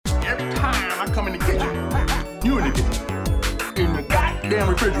every time I come in the kitchen, you in the goddamn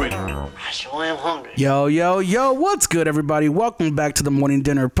refrigerator. I sure am hungry. Yo, what's good, everybody? Welcome back to the Morning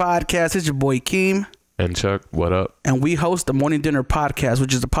Dinner Podcast. It's your boy, Keem. And Chuck, what up? And we host the Morning Dinner Podcast,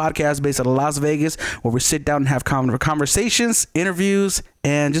 which is a podcast based out of Las Vegas, where we sit down and have conversations, interviews,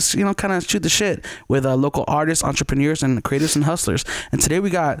 and just, kind of shoot the shit with local artists, entrepreneurs, and creators and hustlers. And today we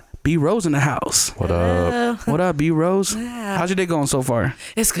got B Rose in the house. What up? What up, B Rose? Yeah. How's your day going so far?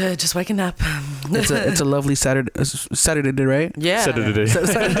 It's good. Just waking up. It's a lovely Saturday day, right? Yeah. Saturday.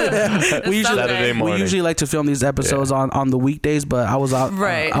 We morning. usually like to film these episodes on the weekdays, but I was out.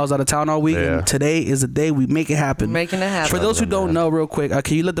 Right. I was out of town all week, and today is the day we make it happen. Making it happen. For those who don't know, real quick,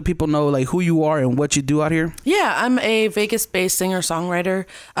 can you let the people know like who you are and what you do out here? Yeah, I'm a Vegas-based singer-songwriter,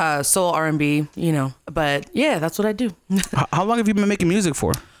 soul R&B, But yeah, that's what I do. How long have you been making music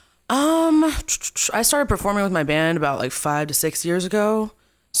for? I started performing with my band about like 5 to 6 years ago.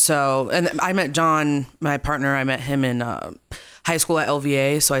 So, and I met John, my partner. I met him in high school at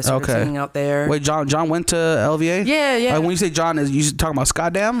LVA. So I started singing out there. Wait, John went to LVA? Yeah. When you say John, is you talking about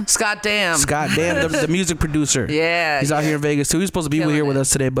Scott Dam? Scott Dam, the music producer. Yeah, he's out here in Vegas too. He was supposed to be here with us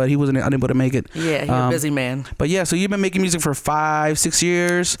today, but he wasn't unable to make it. Yeah, he's a busy man. But yeah, so you've been making music for 5-6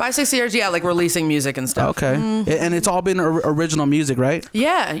 years. 5-6 years, yeah, like releasing music and stuff. Okay, and it's all been original music, right?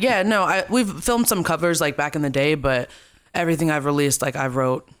 Yeah. No, we've filmed some covers like back in the day, but everything I've released, like I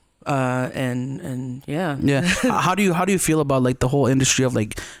wrote. And yeah. How do you feel about like the whole industry of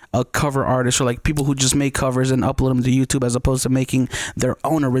like a cover artist or like people who just make covers and upload them to YouTube as opposed to making their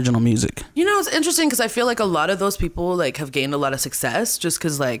own original music? It's interesting because I feel like a lot of those people like have gained a lot of success just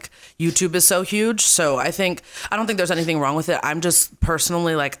because like YouTube is so huge. So I don't think there's anything wrong with it. I'm just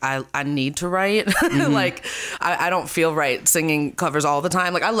personally like I need to write. Like I don't feel right singing covers all the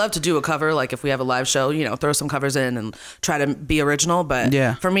time. Like I love to do a cover. Like if we have a live show, throw some covers in and try to be original. But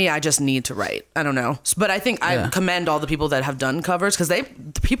for me, I just need to write. I don't know. But I think I commend all the people that have done covers because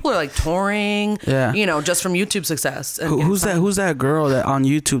the people are like touring, just from YouTube success. And who's that girl that on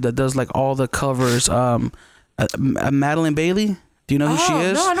YouTube that does like all the covers? Madeline Bailey? Do you know who she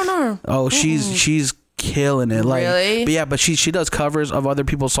is? No, I don't know her. Oh, she's killing it. Like, really? But she does covers of other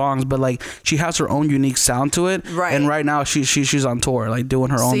people's songs, but like she has her own unique sound to it. Right. And right now she's on tour, like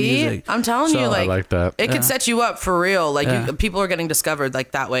doing her own music. I'm telling you, like, I like that. It could set you up for real. Like people are getting discovered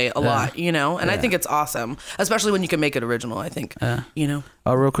like that way a lot, and I think it's awesome, especially when you can make it original. I think,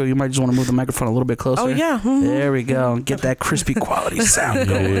 Oh, real quick, you might just want to move the microphone a little bit closer. Oh yeah. There we go. Get that crispy quality sound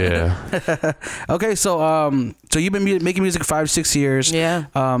going. Yeah. Okay, so you've been making music 5-6 years. Yeah.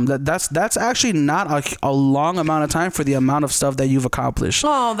 That's actually not a long amount of time for the amount of stuff that you've accomplished.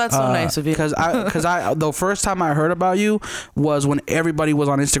 Oh, that's so nice of you. Because I the first time I heard about you was when everybody was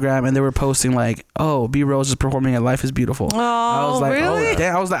on Instagram and they were posting like, "Oh, B Rose is performing at Life is Beautiful." Oh, I was like, really? "Oh,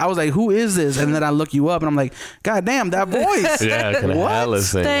 damn!" I was like, "Who is this?" And then I look you up and I'm like, "God damn, that voice!" What?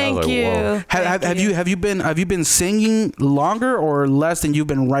 Thank you. Whoa. Have you been singing longer or less than you've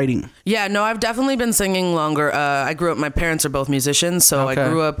been writing? Yeah, no, I've definitely been singing longer. I grew up. My parents are both musicians, so I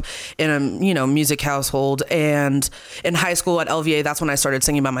grew up in a music household. And in high school at LVA, that's when I started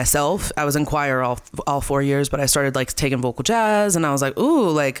singing by myself. I was in choir all 4 years, but I started like taking vocal jazz, and I was like, ooh,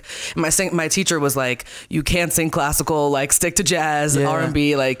 like my teacher was like, you can't sing classical, like stick to jazz,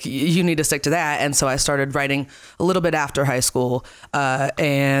 R&B, like you need to stick to that. And so I started writing a little bit after high school,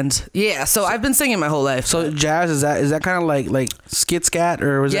 and so I've been singing my whole life. So jazz is that kind of like scat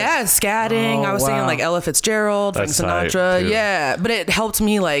or was it? Scatting. I was singing like Ella Fitzgerald, Frank Sinatra. Yeah, but it helped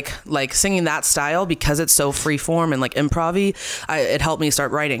me like singing that style because it's so free form and like improv-y. It helped me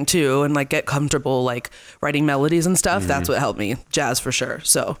start writing too and like get comfortable like writing melodies and stuff. That's what helped me. Jazz for sure.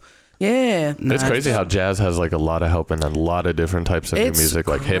 So. Yeah. It's crazy how jazz has like a lot of help in a lot of different types of new music,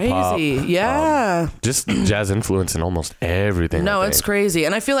 like hip hop. Yeah. Just jazz influence in almost everything. No, it's crazy.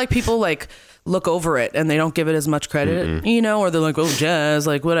 And I feel like people like look over it and they don't give it as much credit, or they're like, oh, jazz,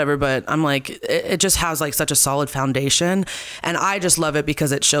 like whatever. But I'm like, it just has like such a solid foundation. And I just love it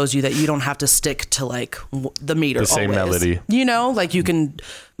because it shows you that you don't have to stick to like the meter. The same melody. Like you can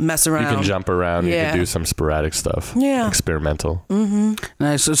mess around. You can jump around. You can do some sporadic stuff. Yeah. Experimental.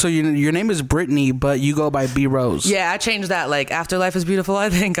 Nice. So your name is Brittany, but you go by B Rose. Yeah, I changed that like after Life is Beautiful. I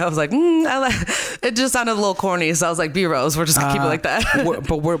think I was like, it just sounded a little corny. So I was like, B Rose. We're just going to keep it like that.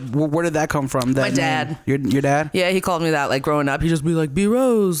 But where did that come from? That My dad. Your dad? Yeah, he called me that like growing up. He'd just be like, B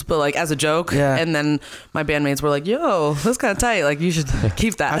Rose, but like as a joke. Yeah. And then my bandmates were like, yo, that's kind of tight. Like you should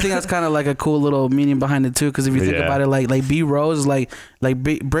keep that. I think that's kind of like a cool little meaning behind it too, because if you think about it, like B Rose is like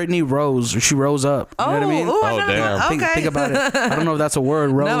Brittany Rose, she rose up. You know what I mean? Oh, damn. Think about it. I don't know if that's a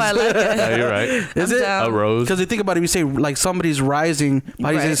word. Rose. No, I like it. Yeah, you're right. Is it A rose? Because you think about it, if you say like somebody's rising,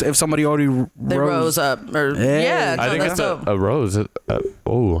 how do you say if somebody already They rose up. Or, Hey. yeah, I think that's it's dope. a rose. I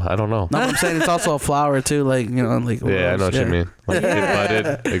don't know. No, I'm saying it's also a flower too, like like. Yeah, I know what you mean. Like it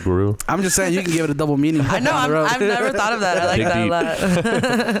budded, it grew. I'm just saying you can give it a double meaning. I know. I've never thought of that. I like Dig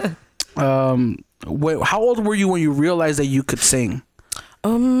that a lot. Wait, how old were you when you realized that you could sing?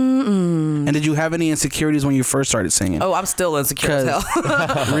 And did you have any insecurities when you first started singing? Oh, I'm still insecure as hell.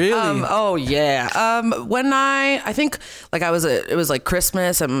 Really? Oh yeah. When I think like it was like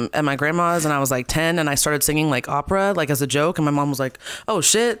Christmas at my grandma's, and I was like 10, and I started singing like opera, like as a joke, and my mom was like, "Oh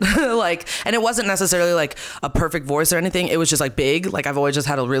shit!" Like, and it wasn't necessarily like a perfect voice or anything. It was just like big. Like I've always just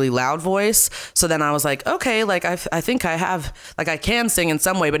had a really loud voice. So then I was like, okay, like I think I have, like I can sing in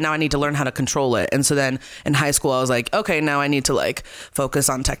some way, but now I need to learn how to control it. And so then in high school, I was like, okay, now I need to like focus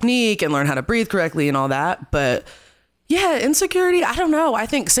on technique and learn how to breathe correctly and all that. But yeah, insecurity, I don't know. I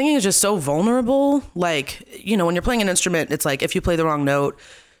think singing is just so vulnerable. Like, you know, when you're playing an instrument, it's like if you play the wrong note,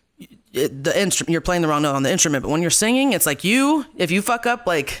 you're playing the wrong note on the instrument. But when you're singing, it's like if you fuck up,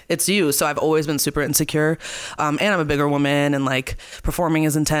 like it's you. So I've always been super insecure. And I'm a bigger woman, and like performing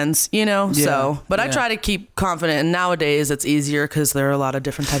is intense, you know? Yeah, so, but I try to keep confident, and nowadays it's easier because there are a lot of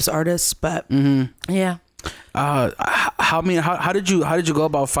different types of artists, but yeah. How did you go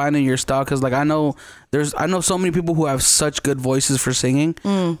about finding your style? Because like I know so many people who have such good voices for singing,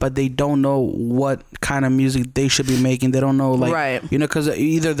 but they don't know what kind of music they should be making. They don't know, like, right. You know, because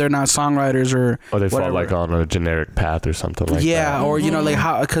either they're not songwriters or they whatever. fall like on a generic path or something like that. Yeah, or you know, like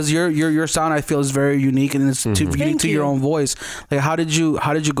how, because your sound I feel is very unique, and it's unique to your own voice. Like how did you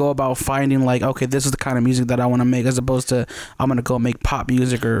go about finding like, okay, this is the kind of music that I want to make, as opposed to I'm gonna go make pop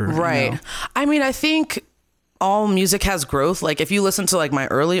music or right. You know. I mean, I think all music has growth. Like if you listen to like my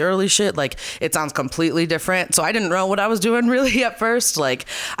early shit, like it sounds completely different. So I didn't know what I was doing really at first. Like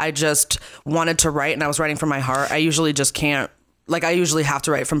I just wanted to write, and I was writing from my heart. I usually just can't, like I usually have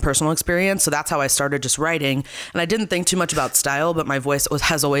to write from personal experience. So that's how I started just writing. And I didn't think too much about style, but my voice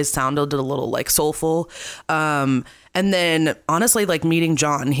has always sounded a little like soulful. And then honestly, like meeting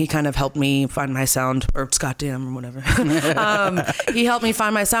John, he kind of helped me find my sound, or Scott Dam or whatever. He helped me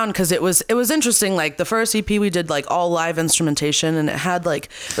find my sound because it was interesting. Like the first EP we did like all live instrumentation, and it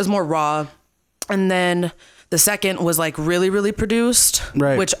was more raw. And then the second was like really, really produced,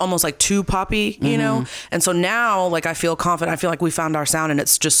 right, which almost like too poppy, you know? And so now like I feel confident. I feel like we found our sound, and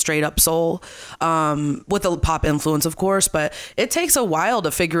it's just straight up soul, with a pop influence, of course. But it takes a while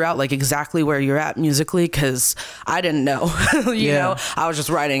to figure out like exactly where you're at musically, because I didn't know, you know? I was just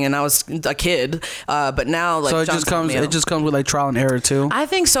writing, and I was a kid. But now like, so it just comes with like trial and error too. I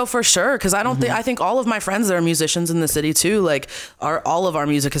think so, for sure, because I think all of my friends that are musicians in the city too, like all of our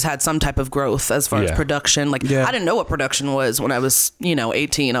music has had some type of growth as far as production. Like I didn't know what production was when I was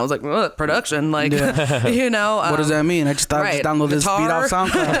 18. I was like, what, production, like you know, what does that mean? I just thought I just download this beat off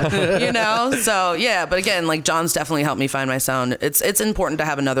SoundCloud. You know, so yeah. But again, like John's definitely helped me find my sound. It's important to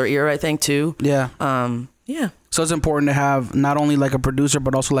have another ear, I think, too. Yeah. Yeah. So it's important to have not only like a producer,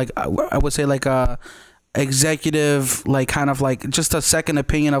 but also like I would say like a executive, like kind of like just a second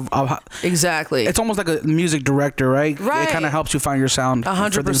opinion of how, exactly. It's almost like a music director, right? Right. It kind of helps you find your sound.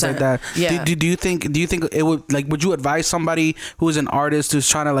 100%. Like that. Yeah. Do you think it would you advise somebody who is an artist who's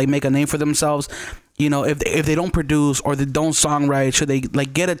trying to like make a name for themselves? You know, if they don't produce or they don't songwrite, should they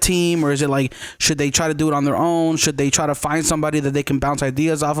like get a team, or is it like, should they try to do it on their own? Should they try to find somebody that they can bounce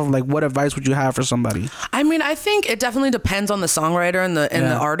ideas off of? Like, what advice would you have for somebody? I mean, I think it definitely depends on the songwriter and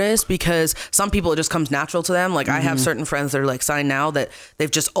the artist, because some people it just comes natural to them. Like I have certain friends that are like signed now that they've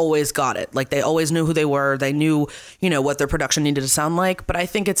just always got it. Like they always knew who they were. They knew, you know, what their production needed to sound like. But I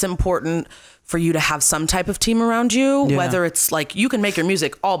think it's important for you to have some type of team around you, whether it's like you can make your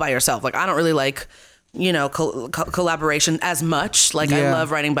music all by yourself. Like I don't really like, you know, collaboration as much. Like I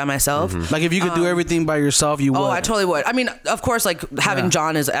love writing by myself. Like if you could do everything by yourself, you would. Oh, I totally would. I mean, of course, like having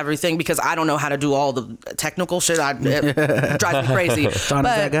John is everything, because I don't know how to do all the technical shit. It drives me crazy. John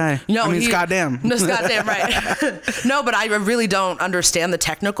is that guy. No, Scott Dam. No, Scott Dam, right. No, but I really don't understand the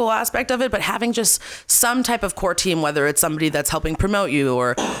technical aspect of it. But having just some type of core team, whether it's somebody that's helping promote you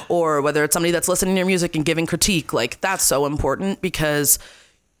or whether it's somebody that's listening to your music and giving critique, like that's so important, because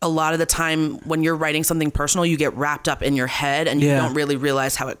a lot of the time when you're writing something personal, you get wrapped up in your head and you don't really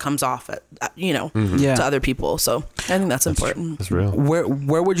realize how it comes off to other people. So I think that's important. That's real.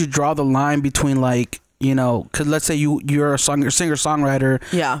 Where would you draw the line between like, you know, because let's say you're a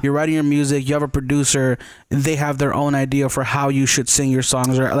singer-songwriter, you're writing your music, you have a producer, they have their own idea for how you should sing your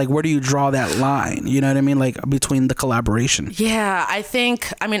songs, or like where do you draw that line? You know what I mean? Like between the collaboration. Yeah,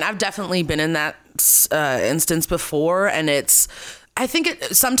 I mean, I've definitely been in that instance before, and I think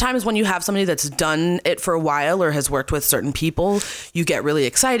sometimes when you have somebody that's done it for a while or has worked with certain people, you get really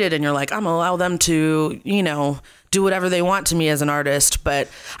excited and you're like, I'm gonna allow them to, you know, do whatever they want to me as an artist. But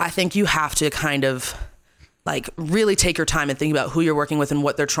I think you have to kind of like really take your time and think about who you're working with and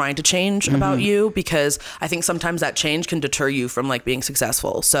what they're trying to change about you, because I think sometimes that change can deter you from like being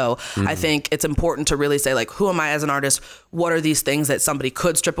successful. So I think it's important to really say like, who am I as an artist? What are these things that somebody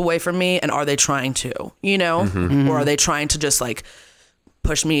could strip away from me? And are they trying to, you know, or are they trying to just like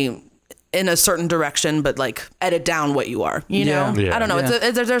push me in a certain direction, but like edit down what you are, you know? I don't know.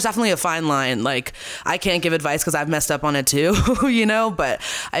 There's definitely a fine line. Like I can't give advice because I've messed up on it too, you know, but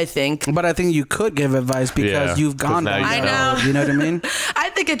I think you could give advice because you've gone down. I know. You know what I mean? I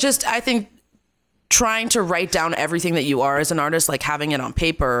think trying to write down everything that you are as an artist, like having it on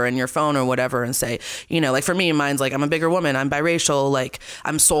paper and your phone or whatever, and say, you know, like for me, mine's like, I'm a bigger woman, I'm biracial, like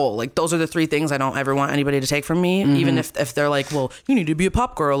I'm soul. Like those are the 3 things I don't ever want anybody to take from me, even if they're like, well, you need to be a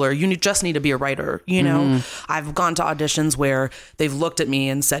pop girl or you just need to be a writer, you know? I've gone to auditions where they've looked at me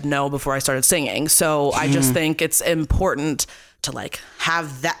and said no before I started singing. So I just think it's important to like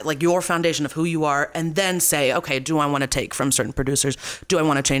have that, like your foundation of who you are, and then say, okay, do I want to take from certain producers? Do I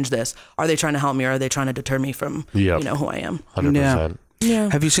want to change this? Are they trying to help me, or are they trying to deter me from, you know, who I am? 100%. Yeah.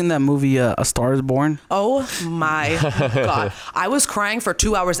 Have you seen that movie, A Star Is Born? Oh my God. I was crying for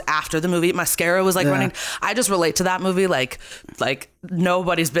 2 hours after the movie. Mascara was like running. I just relate to that movie like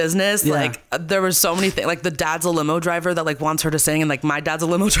nobody's business. Yeah. Like there were so many things. Like the dad's a limo driver that like wants her to sing, and like my dad's a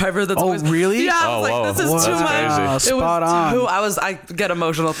limo driver that's always. Really? Yeah, I was like, this is too much. Spot on. I get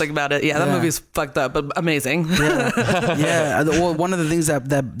emotional thinking about it. Yeah, that movie's fucked up, but amazing. Yeah. Well, one of the things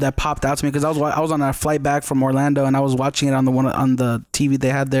that popped out to me, because I was on a flight back from Orlando and I was watching it on the TV they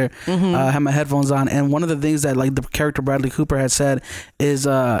had there. I had my headphones on, and one of the things that like the character Bradley Cooper had said is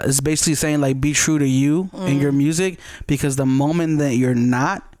basically saying like, be true to you in your music, because the moment that you're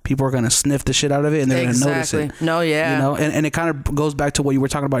not, people are gonna sniff the shit out of it and they're gonna notice it. No, yeah. You know, and it kind of goes back to what you were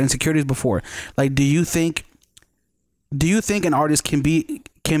talking about insecurities before. Like, do you think an artist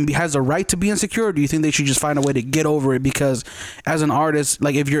has a right to be insecure, or do you think they should just find a way to get over it? Because as an artist,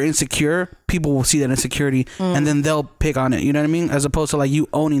 like if you're insecure, people will see that insecurity and then they'll pick on it, you know what I mean? As opposed to like you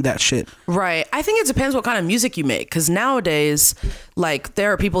owning that shit. Right. I think it depends what kind of music you make, because nowadays, like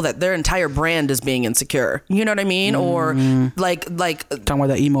there are people that their entire brand is being insecure, you know what I mean? Or like talking about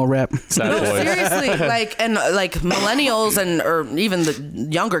that emo rap. No, seriously, like millennials or even the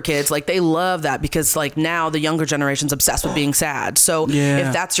younger kids, like they love that, because like now the younger generation's obsessed with being sad. So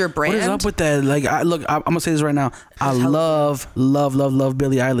if that's your brand, what is up with that? Like, I'm gonna say this right now. I love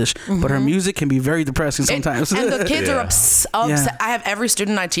Billie Eilish, but her music can be very depressing sometimes. And the kids are upset. I have every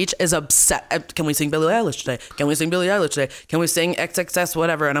student I teach is upset. Can we sing Billie Eilish today? Can we sing Billie Eilish today? Can we sing XXS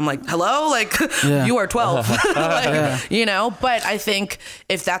whatever? And I'm like, hello, like you are 12, you know. But I think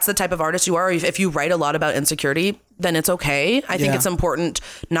if that's the type of artist you are, or if you write a lot about insecurity, then it's okay. I think it's important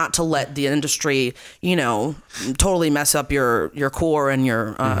not to let the industry, you know, totally mess up your core and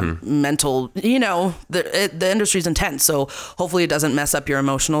your mental, you know, the industry's intense. So hopefully it doesn't mess up your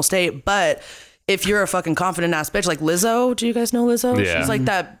emotional state. But if you're a fucking confident ass bitch like Lizzo, do you guys know Lizzo? Yeah. She's like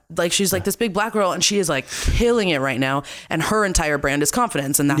that, like she's like this big black girl, and she is like killing it right now. And her entire brand is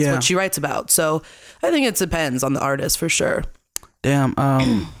confidence, and that's what she writes about. So I think it depends on the artist for sure. Damn.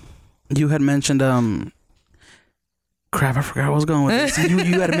 You had mentioned crap, I forgot where I was going with this.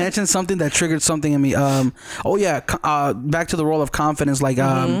 You had mentioned something that triggered something in me. Back to the role of confidence. Like,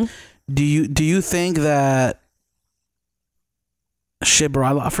 do you think that? Shit,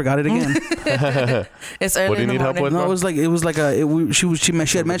 bro, I forgot it again. It's early. What do you need help with? No,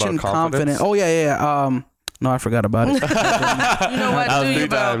 she had mentioned confidence. Oh yeah. No, I forgot about it. You know what? That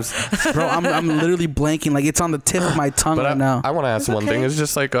was 3 times. Bro, I'm literally blanking. Like it's on the tip of my tongue right now. I want to ask one thing. It's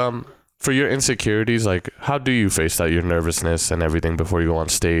just like for your insecurities, like how do you face that, your nervousness and everything before you go on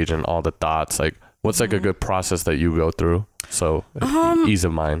stage and all the thoughts? Like what's like a good process that you go through? So ease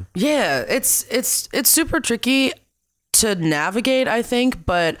of mind. Yeah, it's super tricky to navigate, I think,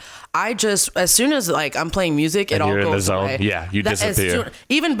 but I just, as soon as like I'm playing music, it all goes away. Yeah, you disappear.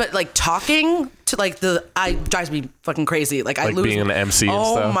 But like talking to like drives me fucking crazy. Like I Like lose being an MC and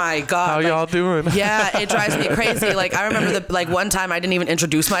oh stuff. my god, How like, y'all doing? Yeah, it drives me crazy. Like I remember like one time I didn't even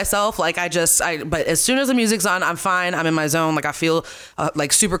introduce myself. Like but as soon as the music's on, I'm fine. I'm in my zone. Like I feel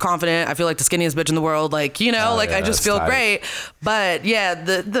like super confident. I feel like the skinniest bitch in the world. Like, you know, like yeah, I just feel tight. great. But yeah,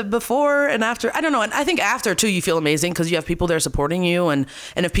 the before and after, I don't know. And I think after too, you feel amazing because you have people there supporting you. And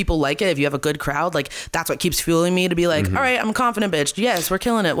if people like it, if you have a good crowd, like that's what keeps fueling me to be like, all right, I'm a confident bitch. Yes, we're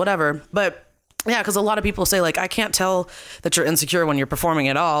killing it, whatever. But yeah, because a lot of people say like, I can't tell that you're insecure when you're performing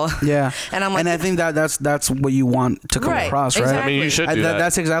at all. Yeah. And I'm like, and I think that's what you want to come Right, across, right? exactly. I mean, you should do that.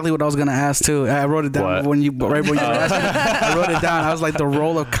 That's exactly what I was gonna ask too. I wrote it down What? when you asked me. I wrote it down. I was like, the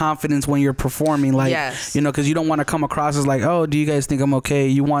role of confidence when you're performing, like, Yes. you know, because you don't want to come across as like, oh, do you guys think I'm okay?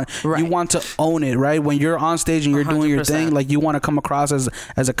 You want to own it, right? When you're on stage and you're doing your 100%. thing, like you want to come across as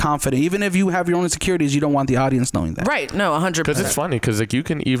a confident, even if you have your own insecurities, you don't want the audience knowing that. right. No, 100%. Because it's funny, because like you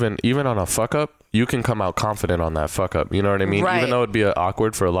can even on a fuck up, you can come out confident on that fuck up. You know what I mean? Right. Even though it'd be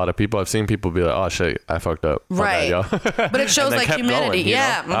awkward for a lot of people, I've seen people be like, "Oh shit, I fucked up." My Right. bad, y'all." But it shows And they like kept humanity. going, you know?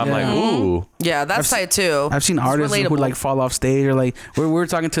 Yeah. I'm like, Mhm. ooh. Yeah, that's tight too. I've seen It's artists who relatable. like fall off stage, or like we were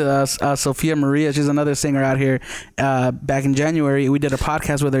talking to Sophia Maria. She's another singer out here. Back in January, we did a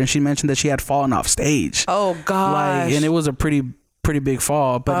podcast with her, and she mentioned that she had fallen off stage. Oh gosh. Like, and it was a pretty big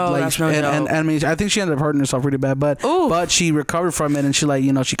fall, but Oh, like, that's no and joke. I mean, I think she ended up hurting herself pretty bad, but Ooh. but she recovered from it, and she like,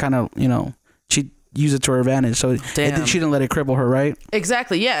 you know, she kind of, you know, she used it to her advantage, so Damn. she didn't let it cripple her, right?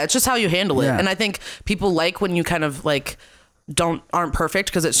 Exactly. Yeah, it's just how you handle it. Yeah. And I think people like when you kind of like aren't perfect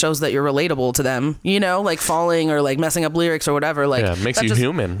because it shows that you're relatable to them, you know, like falling or like messing up lyrics or whatever. Like, Yeah, it makes that you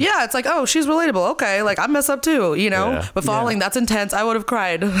human. Yeah, it's like, oh, she's relatable. Okay, like I mess up too, you know. Yeah. But falling, that's intense. I would have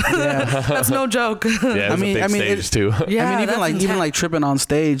cried. Yeah. That's no joke. Yeah, it's I mean- a big I mean, stage too. Yeah, I mean, that's even intense. like tripping on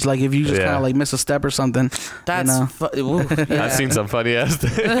stage, like if you just Yeah. kind of like miss a step or something, That's you know. yeah. I've seen some funny ass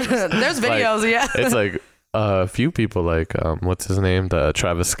things. There's videos. Yeah. It's like a few people, like what's his name, the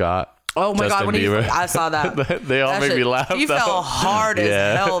Travis Scott. Oh my Justin god, when Bieber. I saw that. They all That make me shit- laugh. He though. fell hard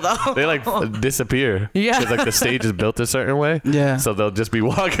as hell though. They like disappear. Yeah. Because like the stage is built a certain way. Yeah. So they'll just be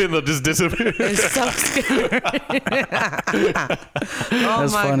walking, they'll just disappear. It's so scary. Oh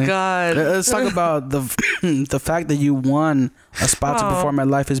That's my funny. god. Let's talk about the fact that you won a spot to perform at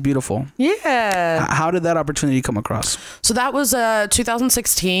Life is Beautiful. Yeah. How did that opportunity come across? So that was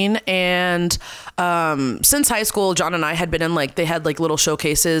 2016, and since high school, John and I had been in like they had like little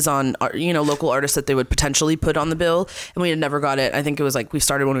showcases on local artists that they would potentially put on the bill, and we had never got it. I think it was like we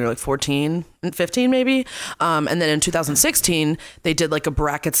started when we were like 14 and 15 maybe, and then in 2016 they did like a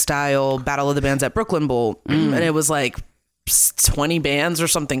bracket style Battle of the Bands at Brooklyn Bowl, and it was like 20 bands or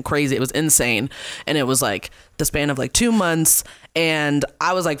something crazy. It was insane. And it was like the span of like 2 months. And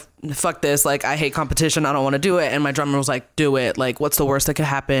I was like, fuck this. Like, I hate competition. I don't want to do it. And my drummer was like, do it. Like, what's the worst that could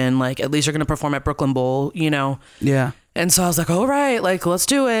happen? Like, at least you're going to perform at Brooklyn Bowl, you know? Yeah. And so I was like, all right, like, let's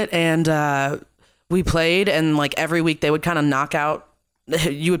do it. And we played, and like every week they would kind of knock out.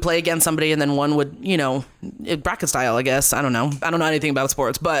 You would play against somebody, and then one would, bracket style, I guess. I don't know anything about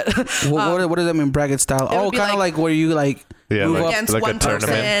sports, but What does that mean, bracket style? Oh, would be kind of like where you like Yeah, move like- up. against like a one person,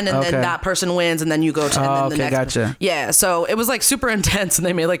 tournament. and Okay. then that person wins, and then you go to and then the okay, next gotcha. person. Yeah, so it was like super intense, and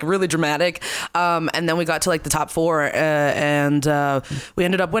they made like really dramatic. And then we got to like the top 4, and we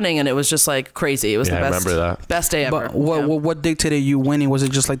ended up winning, and it was just like crazy. It was Yeah, the I best, remember that. best day ever. But what dictated you winning? Was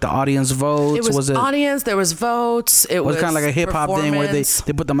it just like the audience votes? It was audience. There was votes. It was was kind of like a hip hop thing where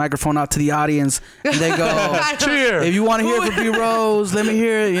they put the microphone out to the audience and they go, Cheer. if you want to hear it from B Rose, let me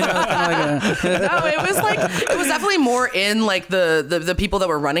hear it. You know, kind of like No, it was definitely more in like the people that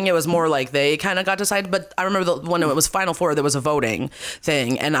were running. It was more like they kind of got decided. But I remember when it was Final Four, there was a voting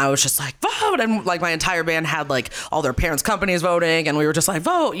thing, and I was just like, vote, and like my entire band had like all their parents' companies voting, and we were just like,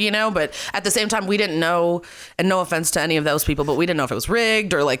 vote, But at the same time, we didn't know, and no offense to any of those people, but we didn't know if it was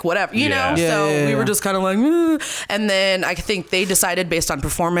rigged or like whatever, you Yeah. know. Yeah, So yeah, we yeah. were just kind of like, and then I think they decided based on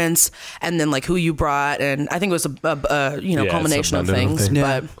performance, and then like who you brought, and I think it was a it's a culmination of blending of things. things.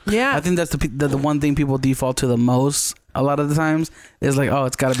 Yeah. But yeah, I think that's the one thing people default to the most. A lot of the times is like, oh,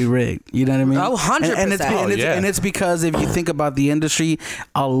 it's got to be rigged. You know what I mean? Oh, 100%. And it's because if you think about the industry,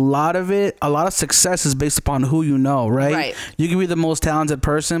 a lot of success is based upon who you know, right? Right. You can be the most talented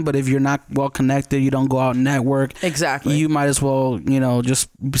person, but if you're not well connected, you don't go out and network. Exactly. You might as well, just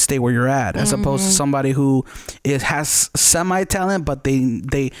stay where you're at, as opposed to somebody who has semi talent, but they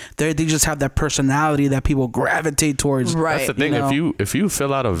just have that personality that people gravitate towards. Right. That's the thing. You know? If you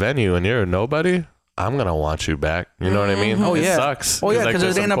fill out a venue and you're a nobody, I'm gonna want you back. You know what I mean? Oh, yeah. It sucks. Oh, yeah, like, 'cause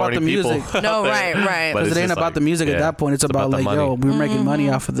there's it ain't some about the corny people music. out No, there. right. But Because it's it ain't just about like, the music at yeah, that point. It's about the like, money. yo, we're making money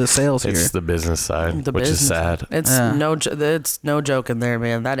off of the sales here. It's the business side, The which is business. sad. It's it's no joke in there,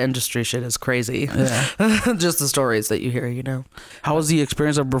 man. That industry shit is crazy. Yeah. Just the stories that you hear, you know. How was the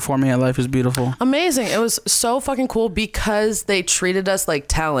experience of performing at Life is Beautiful? Amazing. It was so fucking cool because they treated us like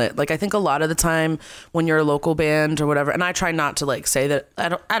talent. Like I think a lot of the time when you're a local band or whatever, and I try not to like say that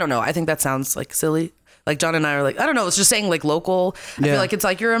I don't know. I think that sounds like silly. Like John and I are like, I don't know, it's just saying like local. I Yeah. feel like it's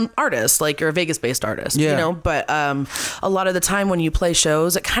like you're an artist, like you're a Vegas based artist, Yeah. you know? But a lot of the time when you play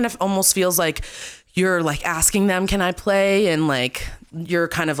shows, it kind of almost feels like you're like asking them, can I play? And like you're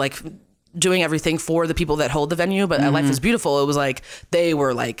kind of like doing everything for the people that hold the venue. But at Life is Beautiful, it was like they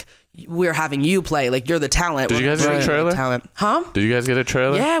were like, we're having you play, like you're the talent. Did you guys get a trailer? Talent. Huh? Did you guys get a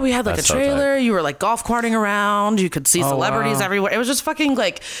trailer? Yeah, we had like That's a so tight. trailer. You were like golf carting around. You could see celebrities wow. everywhere. It was just fucking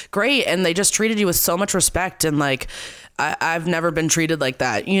like great. And they just treated you with so much respect. And like, I've never been treated like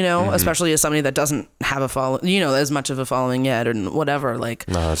that, you know, especially as somebody that doesn't have a follow, you know, as much of a following yet and whatever. Like,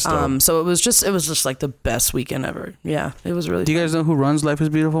 No, that's dope. so it was just like the best weekend ever. Yeah, it was really Do you guys know who runs Life is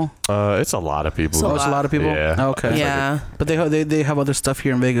Beautiful? It's a lot of people. Oh, it's a lot of people? Yeah. Okay. yeah. But they have other stuff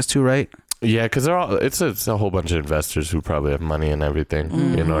here in Vegas too, right? Yeah, because they're all. It's a whole bunch of investors who probably have money and everything.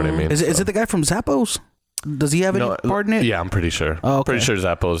 You know what I mean? Is it the guy from Zappos? Does he have any part in it? Yeah, I'm pretty sure. Oh, okay. Pretty sure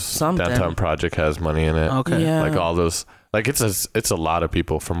Zappos Something. Downtown Project has money in it. Okay. Yeah. Like all those. Like it's a lot of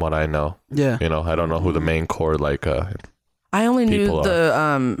people from what I know. Yeah. You know, I don't know who the main core like. I only knew people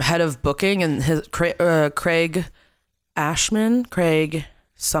the head of booking and his Craig Ashman, Craig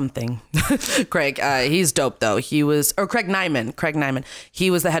something. Craig, he's dope though. He was, or Craig Nyman. He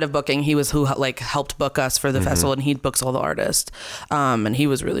was the head of booking. He was who like helped book us for the festival, and he books all the artists. And he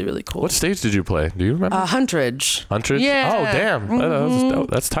was really, really cool. What stage did you play? Do you remember? Huntridge. Huntridge? Yeah. Oh, damn. That was dope.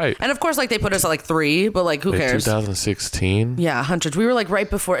 That's tight. And of course, like they put us at like 3, but like who Like cares? 2016. Yeah, Huntridge. We were like right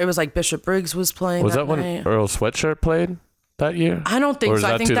before it was like Bishop Briggs was playing. Was that when night. Earl Sweatshirt played that year? I don't Or think is so.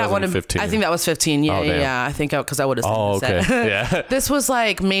 I that think that one. 2015? I think that was 15. Yeah, Oh, damn. yeah. I think because I would have. Oh, okay. Yeah. This was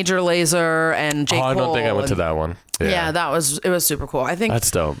like Major Lazer and J. Oh, I don't Cole think I went to and- that one. Yeah, it was super cool. I think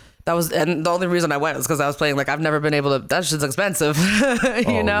That's dope. that was, and the only reason I went is because I was playing. Like I've never been able to. That shit's expensive,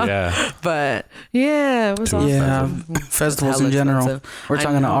 you know. Yeah. But yeah, it was awesome. Yeah, festivals Hella in general. expensive. We're I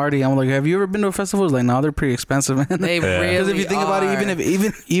talking to know. Artie. I'm like, have you ever been to a festival? He's like, no, they're pretty expensive, man. They really Because if you think about it,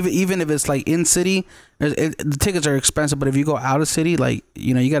 are. even if it's like in city, the tickets are expensive. But if you go out of city, like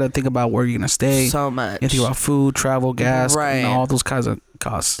you know, you got to think about where you're gonna stay. so much. You think about food, travel, gas, Right. and all those kinds of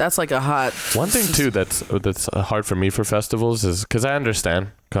costs. That's like a hot. One thing too that's hard for me for festivals is because I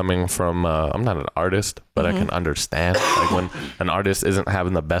understand coming from I'm not an artist, but I can understand like when an artist isn't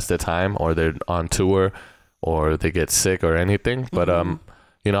having the best of time or they're on tour or they get sick or anything. But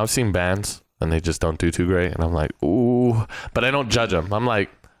you know, I've seen bands and they just don't do too great, and I'm like, ooh, but I don't judge them. I'm like,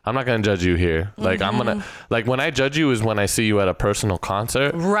 I'm not gonna judge you here. Like I'm gonna like when I judge you is when I see you at a personal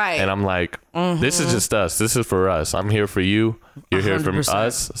concert, Right. And I'm like, this is just us. This is for us. I'm here for you. You're here for 100%.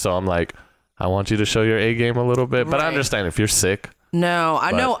 us. So I'm like, I want you to show your A game a little bit. But I Right. understand if you're sick. No,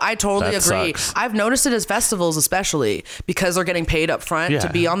 I But know. I totally that agree. sucks. I've noticed it as festivals, especially because they're getting paid up front Yeah, to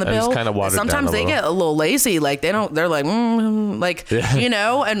be on the and it's bill. kinda watered down Sometimes a they little. get a little lazy. Like they don't. They're like, you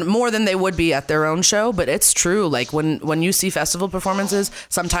know, and more than they would be at their own show. But it's true. Like when you see festival performances,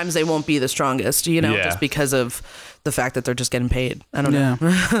 sometimes they won't be the strongest. You know, Yeah. just because of the fact that they're just getting paid. I don't know.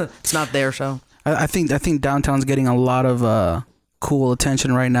 It's not their show. I think downtown's getting a lot of cool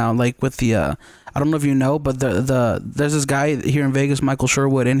attention right now. Like with the I don't know if you know, but there's this guy here in Vegas, Michael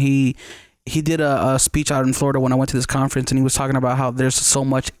Sherwood, and he did a speech out in Florida when I went to this conference, and he was talking about how there's so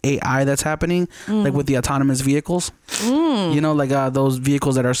much AI that's happening, like with the autonomous vehicles. You know, like those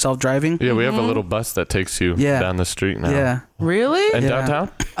vehicles that are self-driving. Yeah, we have a little bus that takes you Yeah. down the street now. Yeah. Really? And Yeah. downtown?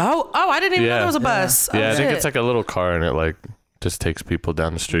 Oh, I didn't even know Yeah. there was a bus. Yeah, Oh, I think shit. it's like a little car and it like just takes people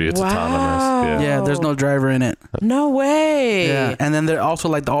down the street. It's Wow. autonomous. Yeah, there's no driver in it. No way. Yeah, and then they're also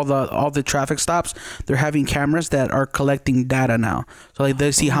like all the traffic stops. They're having cameras that are collecting data now. So like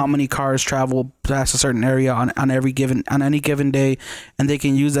they see how many cars travel past a certain area on any given day, and they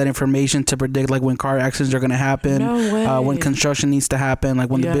can use that information to predict like when car accidents are going to happen, No way. when construction needs to happen, like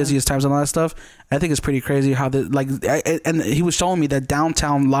when Yeah. the busiest times and all that stuff. I think it's pretty crazy how and he was showing me that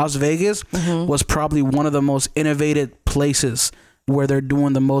downtown Las Vegas was probably one of the most innovative places where they're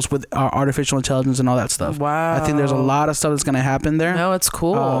doing the most with artificial intelligence and all that stuff. Wow. I think there's a lot of stuff that's going to happen there. No, it's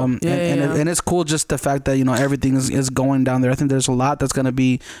cool. And it's cool just the fact that, everything is going down there. I think there's a lot that's going to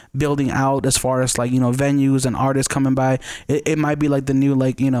be building out as far as like, venues and artists coming by. It might be like the new,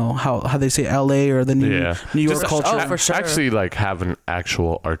 like, how they say LA or the new New York culture. Oh, for sure. Actually, like have an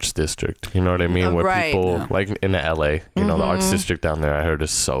actual arts district. You know what I mean? Where right. people like in LA, the arts district down there, I heard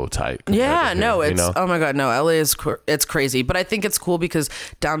is so tight. Yeah, no, here, it's oh my god, no, LA is it's crazy, but I think it's cool because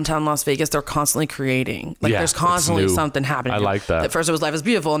downtown Las Vegas, they're constantly creating. Like there's constantly something happening. I like that. At first it was Life is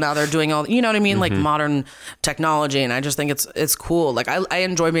Beautiful, now they're doing all, you know what I mean, like modern technology, and I just think it's cool. Like I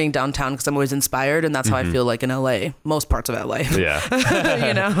enjoy being downtown because I'm always inspired, and that's how I feel like in LA, most parts of LA. Yeah.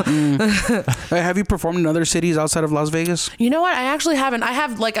 Have you performed in other cities outside of Las Vegas? You know what? I actually haven't.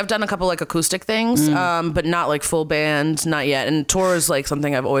 I've done a couple like acoustic things, but not like full band, not yet. And tour is like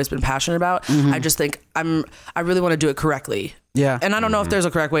something I've always been passionate about. I just think I really want to do it correctly. Yeah. And I don't know if there's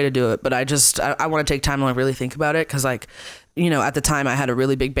a correct way to do it, but I want to take time to like really think about it, because like, at the time I had a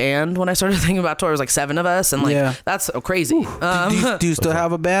really big band when I started thinking about tour. It was like 7 of us, and like that's so crazy. Do you still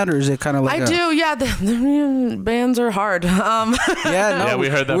have a band, or is it kind of like I do, yeah. The bands are hard. Yeah, we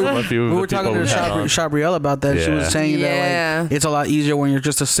heard that from a few. We were talking to Shabrielle about that. Yeah. She was saying that like it's a lot easier when you're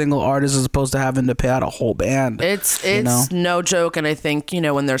just a single artist as opposed to having to pay out a whole band. It's no joke, and I think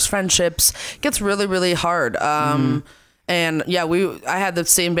when there's friendships, it gets really, really hard. And yeah, I had the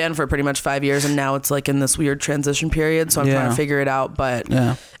same band for pretty much 5 years, and now it's like in this weird transition period. So I'm trying to figure it out. But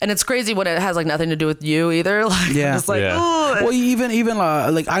and it's crazy when it has like nothing to do with you either. Like I'm just like, well, even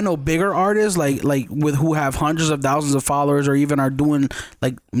like I know bigger artists like with who have hundreds of thousands of followers, or even are doing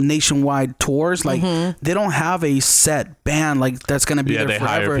like nationwide tours. Like they don't have a set band like that's gonna be there they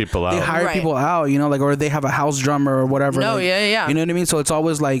forever. hire people out. They hire people out, like, or they have a house drummer or whatever. No, like, yeah. You know what I mean? So it's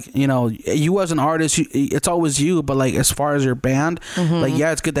always like you as an artist, it's always you. But like as far as your band, like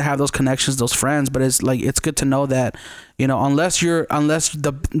it's good to have those connections, those friends, but it's like it's good to know that unless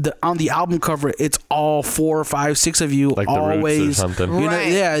the on the album cover it's all 4, 5, 6 of you, like always the Roots or something.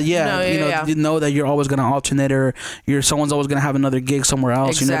 You know that you're always gonna alternate, or someone's always gonna have another gig somewhere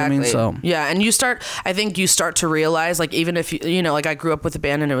else. Exactly. You know what I mean? So and I think you start to realize, like, even if like I grew up with a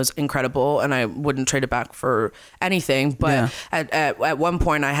band and it was incredible and I wouldn't trade it back for anything, but at one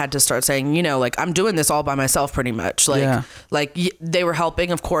point I had to start saying, like, I'm doing this all by myself pretty much. Like they were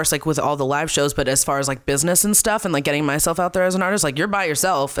helping, of course, like with all the live shows, but as far as like business and stuff and like getting myself out there as an artist, like you're by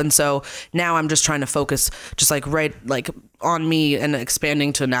yourself. And so now I'm just trying to focus just like on me and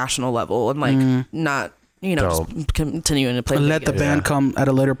expanding to a national level, and like not just continuing to play. Let the band come at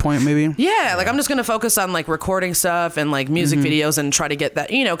a later point, maybe. Yeah, like I'm just gonna focus on like recording stuff and like music videos and try to get that,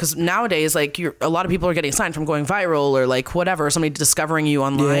 because nowadays like a lot of people are getting signed from going viral or like whatever, somebody discovering you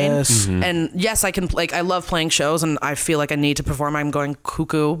online. Yes. And yes, I can I love playing shows and I feel like I need to perform. I'm going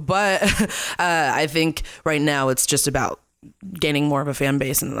cuckoo, but I think right now it's just about gaining more of a fan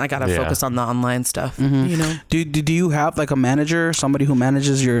base, and I gotta focus on the online stuff. Do you have like a manager, somebody who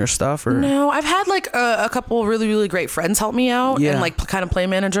manages your stuff, or no? I've had like a couple really, really great friends help me out and like kind of play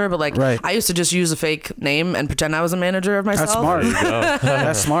manager, but like I used to just use a fake name and pretend I was a manager of myself. That's smart.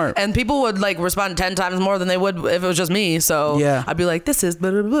 That's smart. And people would like respond 10 times more than they would if it was just me. So I'd be like, this is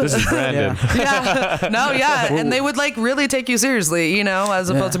Brandon. And they would like really take you seriously, as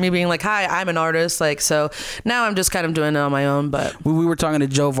opposed to me being like, hi, I'm an artist. Like, so now I'm just kind of doing it on my own. But we were talking to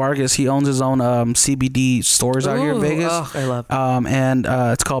Joe Vargas. He owns his own CBD stores out here in Vegas. Oh, I love it. And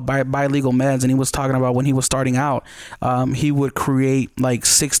it's called Buy Legal Meds. And he was talking about when he was starting out, he would create like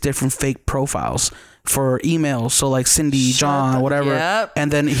 6 different fake profiles for emails. So like Cindy, John, whatever.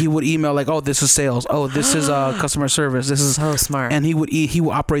 And then he would email like, oh, this is sales. Oh, this is customer service. This is so smart. And he would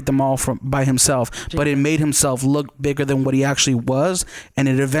operate them all by himself. But it made himself look bigger than what he actually was. And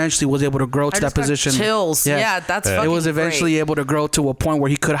it eventually was able to grow to that position. Chills. Yeah, that's fucking it was eventually able to grow to a point where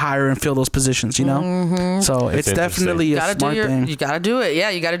he could hire and fill those positions, So it's definitely a smart thing. You gotta do it.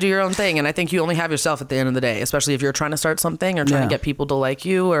 Yeah, you gotta do your own thing. And I think you only have yourself at the end of the day, especially if you're trying to start something or trying to get people to like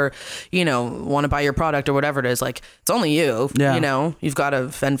you, or want to buy your product or whatever it is. Like, it's only you. You've got to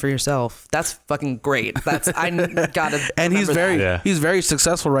fend for yourself. That's fucking great. I gotta. And he's very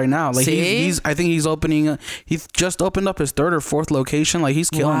successful right now. Like I think he's opening. He's just opened up his 3rd or 4th location. Like he's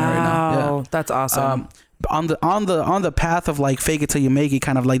killing it right now. Yeah, that's awesome. On the path of like fake it till you make it,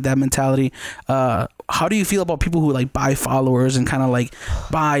 kind of like that mentality. how do you feel about people who like buy followers and kind of like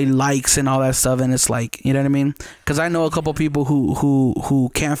buy likes and all that stuff? And it's like, you know what I mean? Because I know a couple people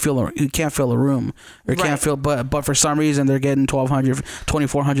who can't fill a room or can't fill, but for some reason they're getting 1,200,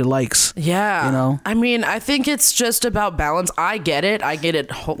 2,400 likes. Yeah. You know? I mean, I think it's just about balance. I get it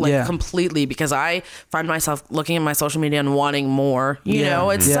completely, because I find myself looking at my social media and wanting more. You know,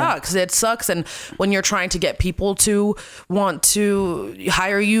 it sucks. It sucks. And when you're trying to get people to want to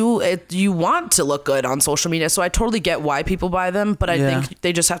hire you, you want to look good on social media. So I totally get why people buy them, but I think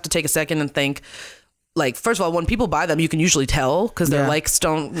they just have to take a second and think, like, first of all, when people buy them, you can usually tell because their likes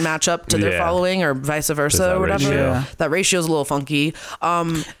don't match up to their following, or vice versa, or whatever. Ratio. That ratio is a little funky.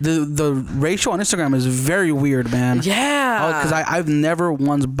 The ratio on Instagram is very weird, man. Yeah, because I've never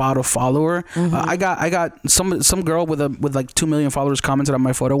once bought a follower. I got some girl with like 2 million followers commented on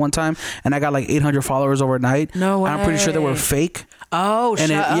my photo one time, and I got like 800 followers overnight. No way. I'm pretty sure they were fake. Oh, shut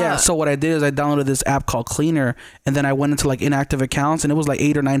up. Yeah, so what I did is I downloaded this app called Cleaner, and then I went into like inactive accounts, and it was like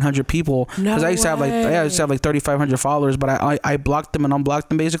 800 or 900 people. Because I used to have like 3,500 followers, but I blocked them and unblocked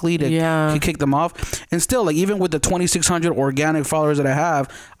them basically to kick them off. And still, like, even with the 2,600 organic followers that I have,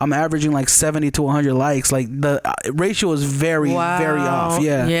 I'm averaging like 70 to 100 likes. Like, the ratio is very off.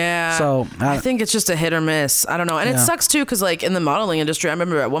 Yeah. So I think it's just a hit or miss. I don't know, and it sucks too, because like in the modeling industry, I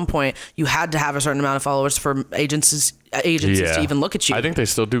remember at one point you had to have a certain amount of followers for agencies to even look at you. I think they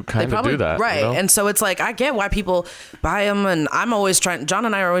still do kind of do that, right? You know? And so it's like, I get why people buy them, and John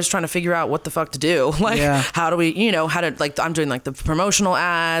and I are always trying to figure out what the fuck to do. Like, how do we, how to, like, I'm doing like the promotional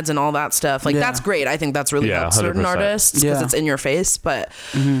ads and all that stuff. Like, that's great. I think that's really helped certain 100%. artists because it's in your face. But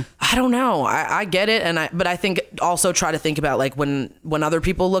I don't know. I get it, but I think also try to think about, like, when other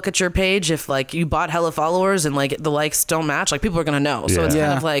people look at your page, if like you bought hella followers and like the likes don't match, like, people are gonna know. So it's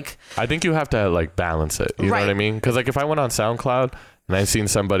kind of like, I think you have to like balance it. You know what I mean? Because like if I went on SoundCloud and I seen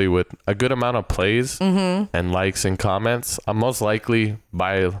somebody with a good amount of plays and likes and comments, I'm most likely,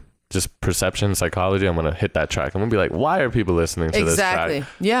 by just perception psychology, I'm gonna hit that track. I'm gonna be like, why are people listening to this track?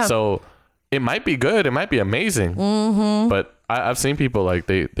 Yeah. So it might be good, it might be amazing, but I've seen people like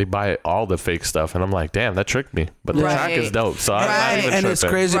they buy all the fake stuff, and I'm like, damn, that tricked me. But the track is dope, so I'm not even and tripping. it's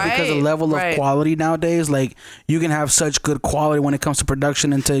crazy because the level of quality nowadays, like, you can have such good quality when it comes to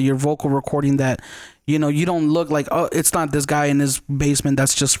production into your vocal recording that, you don't look like, oh, it's not this guy in his basement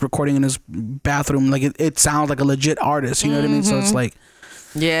that's just recording in his bathroom. Like, it sounds like a legit artist. You know what I mean? So it's like,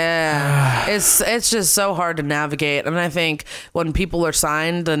 it's just so hard to navigate. I mean, I think when people are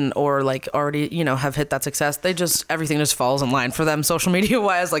signed or like already, have hit that success, everything just falls in line for them social media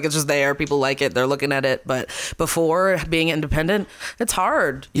wise. Like, it's just there, people like it, they're looking at it. But before being independent, it's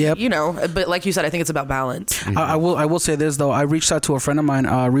hard. But like you said, I think it's about balance. I will say this though. I reached out to a friend of mine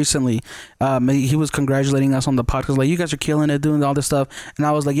recently. He was congratulating us on the podcast, like, you guys are killing it, doing all this stuff. And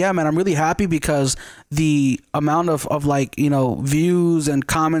I was like, yeah, man, I'm really happy because the amount of like, views and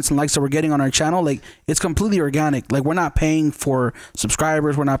comments and likes that we're getting on our channel, like, it's completely organic. Like, we're not paying for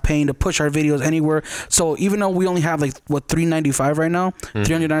subscribers, we're not paying to push our videos anywhere. So even though we only have like 395 right now,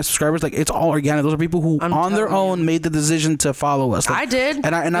 309 subscribers, like, it's all organic. Those are people who on their own made the decision to follow us. Like, I did,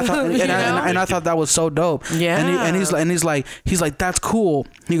 and I thought and I thought that was so dope. And he's like that's cool.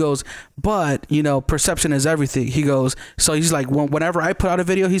 He goes, but perception is everything. He goes, so he's like, whenever I put out a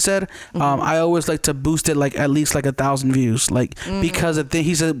video, he said, I always like to boost it like at least like 1,000 views, like, because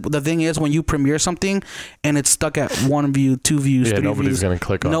he said the thing is, when you premiere something and it's stuck at 1 view, 2 views, 3 nobody's views, gonna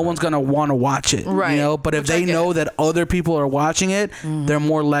click on no one's gonna want to watch it, right? But if they know that other people are watching it, they're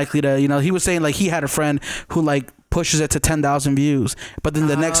more likely to, he was saying, like, he had a friend who like pushes it to 10,000 views, but then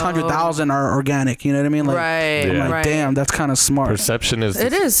the next 100,000 are organic. You know what I mean? Like, I'm like, damn, that's kind of smart. Perception is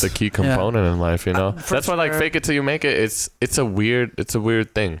the key component in life. That's why, like, fake it till you make it. It's a weird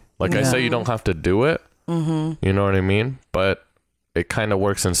thing. Like I say, you don't have to do it. You know what I mean? But it kind of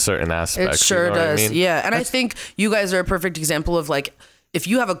works in certain aspects. It sure does. I mean? Yeah, and I think you guys are a perfect example of, like, if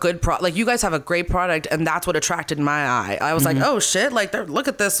you have a good like, you guys have a great product, and that's what attracted my eye. I was like, oh shit, like, look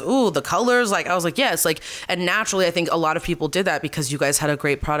at this. Ooh, the colors. Like, I was like, yes, like, and naturally, I think a lot of people did that because you guys had a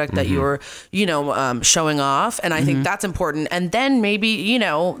great product that you were, showing off. And I think that's important. And then maybe,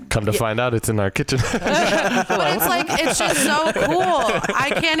 come to find out, it's in our kitchen. But it's like, it's just so cool.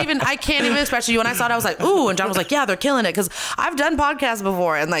 I can't even, especially when I saw it, I was like, ooh, and John was like, yeah, they're killing it. Cause I've done podcasts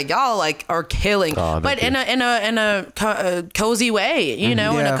before, and like, y'all like are killing, but in a cozy way. In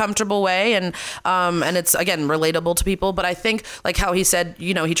a comfortable way, and it's, again, relatable to people. But I think, like how he said,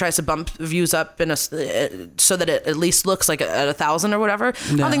 he tries to bump views up so that it at least looks like at 1,000 or whatever.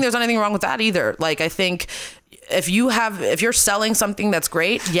 I don't think there's anything wrong with that either. Like, I think if you're selling something that's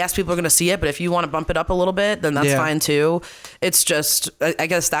great, yes, people are going to see it. But if you want to bump it up a little bit, then that's fine too. It's just, I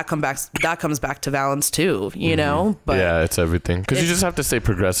guess that comes back to balance too, you know? But yeah, it's everything. Because you just have to stay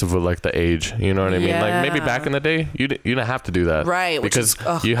progressive with like the age. You know what I mean? Like maybe back in the day, you didn't have to do that. Right. Because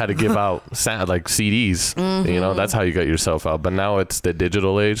you had to give out like CDs. You know, that's how you got yourself out. But now it's the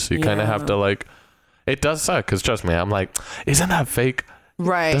digital age. So you kind of have to like, it does suck. Because trust me, I'm like, isn't that fake?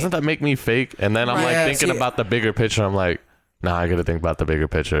 Right. Doesn't that make me fake? And then I'm like thinking about the bigger picture. I'm like, nah, I got to think about the bigger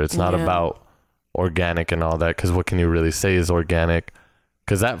picture. It's not about organic and all that. Because what can you really say is organic?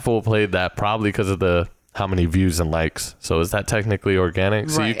 Because that fool played that probably because of how many views and likes. So is that technically organic?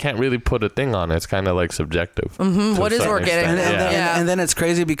 So you can't really put a thing on it. It's kind of like subjective. What is organic? And then it's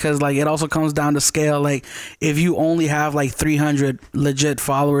crazy because like it also comes down to scale. Like if you only have like 300 legit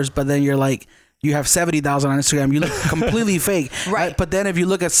followers, but then you're like, you have 70,000 on Instagram, you look completely fake. Right. But then if you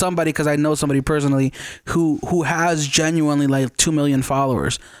look at somebody, because I know somebody personally who has genuinely like 2 million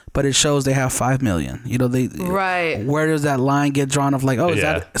followers, but it shows they have 5 million. You know, where does that line get drawn of like, oh, is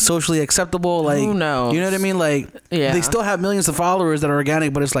that socially acceptable? Like, who knows? You know what I mean? Like, they still have millions of followers that are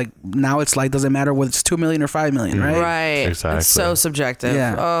organic, but it's like, now it's like, doesn't matter whether it's 2 million or 5 million, right? Right. Exactly. It's so subjective.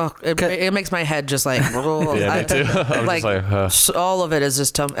 Yeah. Oh, it makes my head just like, yeah, me too. I'm like, just like, all of it is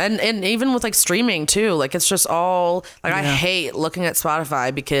just dumb. And even with like streaming too, like it's just all like, I hate looking at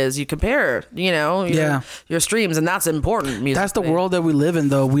Spotify because you compare, you know, your streams, and that's important. That's the world that we live in,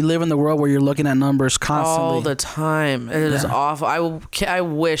 though. We live in the world where you're looking at numbers constantly. All the time. It is awful. I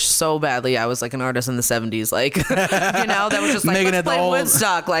wish so badly I was like an artist in the 70s. Like, you know, that was just like, let's play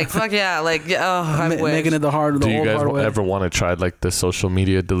Woodstock. Like, fuck yeah. Like, I wish. Making it the hard way. Do you guys ever want to try like the social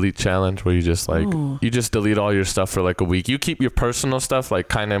media delete challenge where you just like, you just delete all your stuff for like a week? You keep your personal stuff, like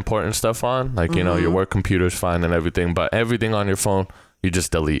kind of important stuff on. Like, you know, your work computer's fine and everything, but everything on your phone, you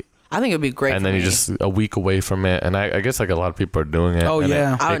just delete. I think it'd be great. And then you're just a week away from it. And I guess like a lot of people are doing it. Oh, and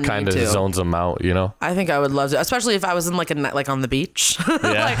yeah. It kind of zones them out, you know? I think I would love to, especially if I was in like on the beach.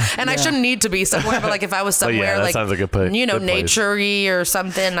 I shouldn't need to be somewhere, but like if I was somewhere that like, sounds like a place, you know, nature-y or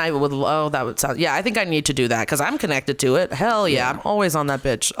something, I would, that would sound, I think I need to do that because I'm connected to it. Hell yeah. I'm always on that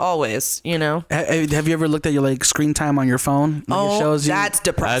bitch. Always, you know? Have you ever looked at your like screen time on your phone? Like, it shows you? That's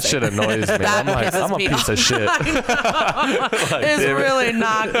depressing. That shit annoys me. I'm like, I'm a piece of shit. It's really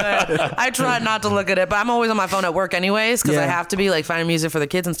not good. I try not to look at it, but I'm always on my phone at work anyways because I have to be like finding music for the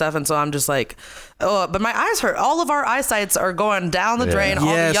kids and stuff, and so I'm just like, but my eyes hurt. All of our eyesights are going down the drain.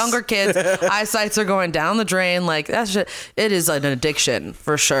 All the younger kids' eyesights are going down the drain. Like that shit, it is an addiction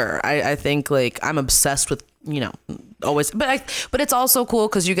for sure. I think like I'm obsessed with, you know, always, but it's also cool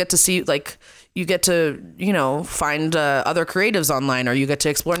because you get to see like. You get to, you know, find other creatives online, or you get to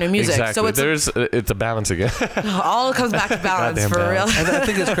explore new music. Exactly. So it's a balance again. All comes back to balance for real. I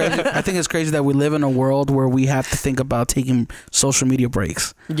think it's crazy. I think it's crazy that we live in a world where we have to think about taking social media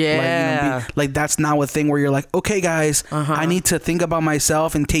breaks. Yeah. Like that's now a thing where you're like, okay, guys, I need to think about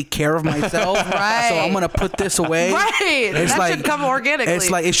myself and take care of myself. Right. So I'm gonna put this away. Right. It's that should come organically. It's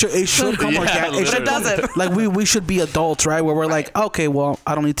like it should come organically. But it doesn't. Like we should be adults, right? Where we're like, okay, well,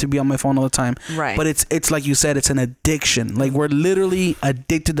 I don't need to be on my phone all the time. Right. But it's like you said, it's an addiction. Like we're literally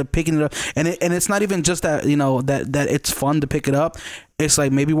addicted to picking it up, and it's not even just that, you know, that it's fun to pick it up. It's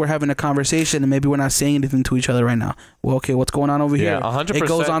like maybe we're having a conversation and maybe we're not saying anything to each other right now. Well, okay, what's going on over here? 100%. It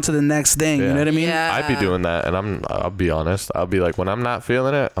goes on to the next thing. You know what I mean? Yeah. I'd be doing that, and I'll be honest. I'll be like, when I'm not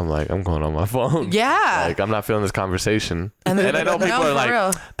feeling it, I'm like, I'm going on my phone. Yeah. Like I'm not feeling this conversation. And I know people are like,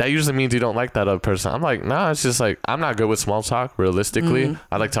 real. that usually means you don't like that other person. I'm like, nah, it's just like I'm not good with small talk. Realistically,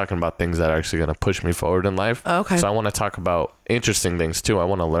 I like talking about things that are actually gonna push me forward in life. Okay. So I want to talk about interesting things too. I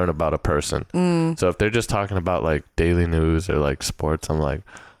want to learn about a person. So if they're just talking about like daily news or like sports, I'm like,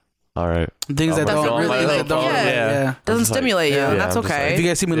 all right. Things that don't really doesn't stimulate you. Yeah. That's okay. If you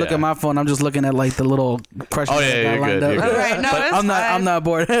guys see me look at my phone, I'm just looking at like the little questions. Oh yeah, you're good. Right. No, but I'm not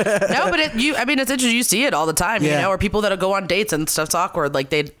bored. No, but it's interesting. You see it all the time, you know, or people that go on dates and stuff's awkward.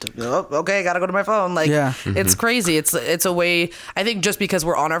 Like okay, gotta go to my phone. Like, it's crazy. It's a way. I think just because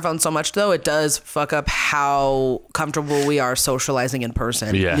we're on our phone so much, though, it does fuck up how comfortable we are socializing in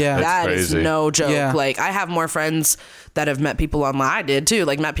person. Yeah. That crazy. is no joke. Yeah. Like, I have more friends that have met people online. I did too.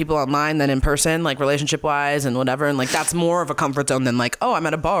 Like, met people online than in person, like relationship wise and whatever. And like, that's more of a comfort zone than like, oh, I'm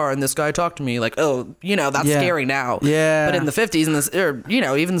at a bar and this guy talked to me. Like, oh, you know, that's scary now. Yeah. But in the 50s and or you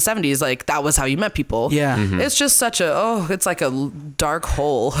know, even the 70s, like that was how you met people. Yeah. It's just such it's like a dark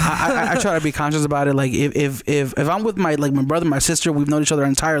hole. I try to be conscious about it. Like if I'm with my brother, my sister, we've known each other our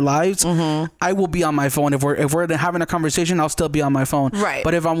entire lives. I will be on my phone. If we're having a conversation, I'll still be on my phone. Right.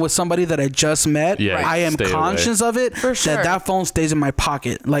 But if I'm with somebody that I just met, I am conscious of it. For sure. That phone stays in my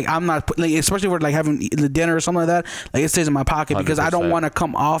pocket. Like I'm not like, especially if we're like having the dinner or something like that. Like it stays in my pocket because I don't 100%. want to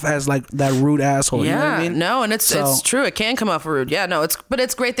come off as like that rude asshole. Yeah, You know what I mean? no, and it's true. It can come off rude. Yeah, no, but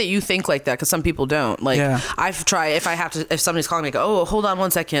it's great that you think like that because some people don't. Like I've tried if somebody's calling me, oh, hold on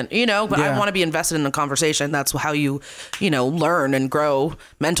 1 second, but I want to be invested in the conversation. That's how you learn and grow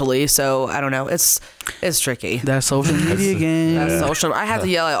mentally. So I don't know. It's tricky. That social media game. That's social. I had to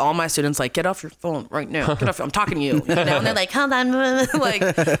yell at all my students like, get off your phone right now. Get off. I'm talking to you. And they're like, hold on.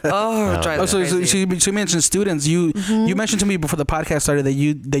 Like, So you mentioned students. You mentioned to me before the podcast started that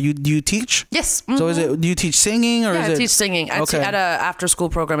you teach. Yes. So do you teach singing or is it? I teach singing. I teach at a after school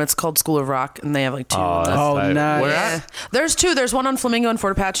program. It's called School of Rock, and they have like 2. Nice. Where at? There's 2. There's one on Flamingo and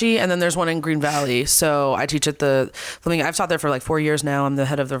Fort Apache, and then there's one in Green Valley. So I teach at the Flamingo. I've taught there for like 4 years now. I'm the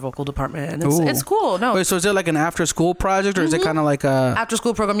head of their vocal department, and it's cool. No. Wait, so is it like an after school project or is it kind of like a after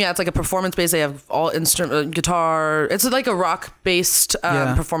school program? Yeah, it's like a performance based. They have all instrument, guitar. It's like a rock based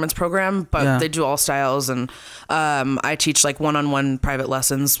performance program, but they do all styles. And I teach like one-on-one private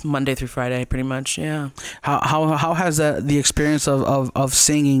lessons Monday through Friday, pretty much. Yeah. How has the experience of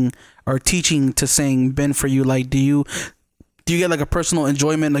singing or teaching to sing been for you? Like, do you get like a personal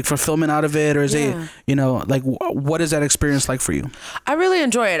enjoyment, like fulfillment out of it, or is it, like what is that experience like for you? I really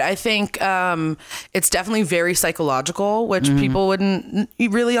enjoy it. I think it's definitely very psychological, which people wouldn't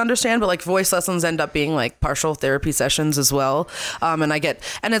really understand, but like voice lessons end up being like partial therapy sessions as well. And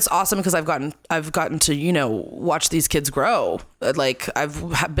it's awesome because I've gotten to, watch these kids grow. Like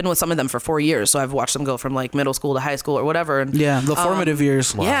I've been with some of them for 4 years. So I've watched them go from like middle school to high school or whatever. And the formative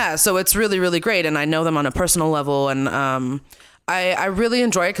years. Wow. Yeah. So it's really, really great. And I know them on a personal level, and I really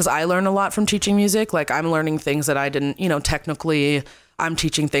enjoy it because I learn a lot from teaching music. Like I'm learning things that I didn't, technically I'm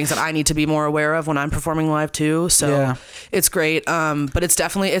teaching things that I need to be more aware of when I'm performing live too. So it's great. But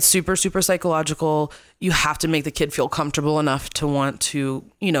it's super, super psychological. You have to make the kid feel comfortable enough to want to,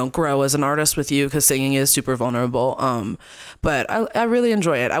 grow as an artist with you because singing is super vulnerable. But I really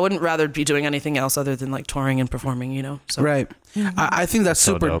enjoy it. I wouldn't rather be doing anything else other than like touring and performing, So. Right. I think that's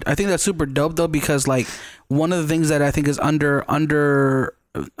super. dope. I think that's super dope though, because like one of the things that I think is I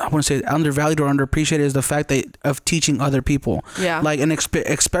want to say undervalued or underappreciated is the fact of teaching other people. Yeah. Like, and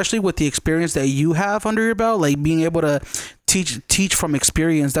especially with the experience that you have under your belt, like being able to teach from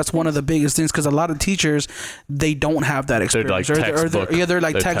experience. That's one of the biggest things because a lot of teachers, they don't have that experience. They're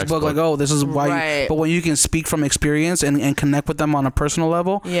like textbook, like, oh, this is why. Right. But when you can speak from experience and connect with them on a personal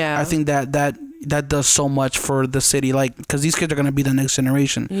level, I think that does so much for the city, like because these kids are going to be the next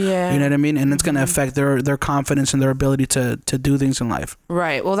generation. Yeah. You know what I mean? And it's going to affect their confidence and their ability to do things in life.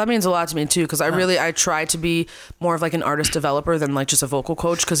 Right. Well, that means a lot to me too, because I try to be more of like an artist developer than like just a vocal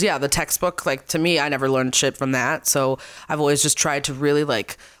coach. Because the textbook, like to me, I never learned shit from that. So I've always just tried to really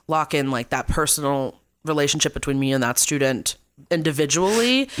like lock in like that personal relationship between me and that student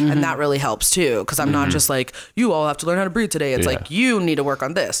individually, and that really helps too, because I'm not just like, you all have to learn how to breathe today. It's like, you need to work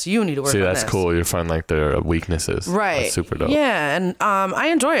on this, you need to work on this. That's cool. You find like their weaknesses. Right. That's super dope. Yeah. And I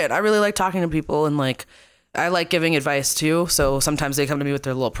enjoy it. I really like talking to people, and like I like giving advice too. So sometimes they come to me with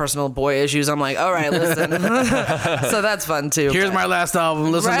their little personal boy issues. I'm like, all right, listen. So that's fun too. Here's my last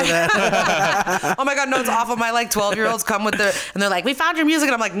album. Listen to that. Oh my God, no, it's awful. My like 12-year-olds come with and they're like, we found your music.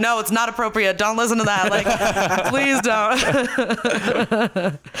 And I'm like, no, it's not appropriate. Don't listen to that. Like, please don't.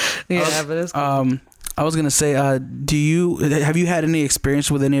 Yeah, but it's cool. I was gonna say, have you had any experience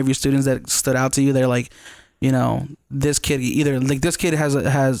with any of your students that stood out to you? They're like, this kid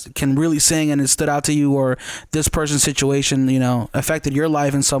can really sing and it stood out to you, or this person's situation, affected your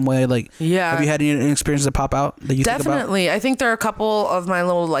life in some way. Like, have you had any experiences that pop out that you Definitely. think about? I think there are a couple of my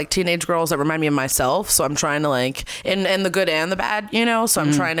little like teenage girls that remind me of myself. So I'm trying to like, and the good and the bad, so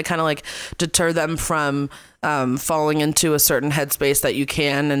I'm trying to kind of like deter them from falling into a certain headspace that you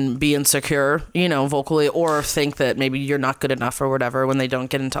can and be insecure, vocally, or think that maybe you're not good enough or whatever when they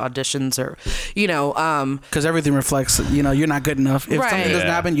don't get into auditions, or, because everything reflects, you're not good enough. If something doesn't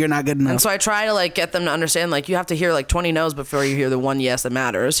happen, you're not good enough. And so I try to like get them to understand, like, you have to hear like 20 no's before you hear the one yes that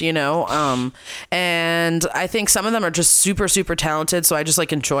matters, and I think some of them are just super, super talented. So I just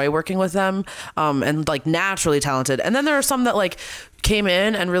like enjoy working with them, and like naturally talented. And then there are some that like came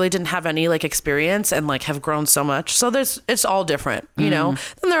in and really didn't have any like experience and like have grown so much. So it's all different, Then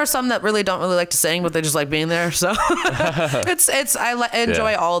there are some that really don't really like to sing, but they just like being there. So I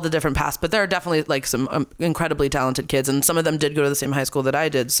enjoy all the different paths, but there are definitely like some incredibly talented kids, and some of them did go to the same high school that I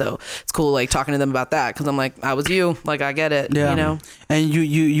did. So it's cool like talking to them about that, because I'm like, I was you, like I get it, And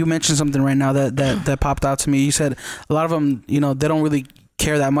you mentioned something right now that popped out to me. You said a lot of them, they don't really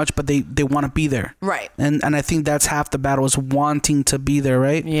care that much, but they want to be there. Right. And I think that's half the battle is wanting to be there,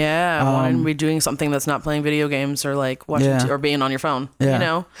 right? Yeah, wanting to be doing something that's not playing video games or like watching or being on your phone. Yeah. You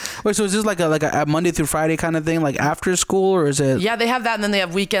know. Wait, so is this like a Monday through Friday kind of thing, like after school, or is it? Yeah, they have that, and then they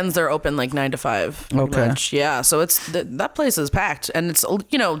have weekends. They're open like 9 to 5. Okay. Much. Yeah, so it's that place is packed, and it's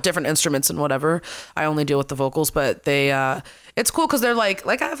different instruments and whatever. I only deal with the vocals, but they. It's cool because they're like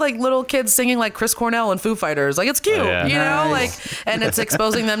I have like little kids singing like Chris Cornell and Foo Fighters. Like it's cute, you know, like, and it's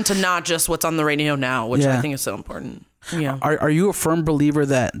exposing them to not just what's on the radio now, which I think is so important. Yeah. Are you a firm believer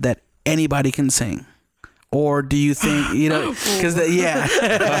that anybody can sing? Or do you think, because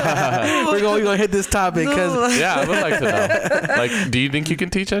we're going to hit this topic because I would like to know. Like, do you think you can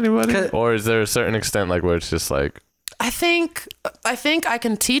teach anybody, or is there a certain extent like where it's just like? I think I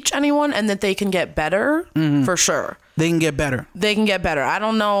can teach anyone, and that they can get better for sure. They can get better. They can get better. I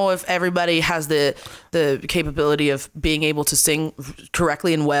don't know if everybody has the capability of being able to sing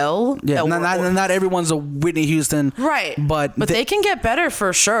correctly and well. Yeah, not everyone's a Whitney Houston. Right. But they can get better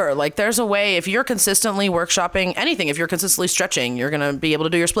for sure. Like there's a way, if you're consistently workshopping anything, if you're consistently stretching, you're going to be able to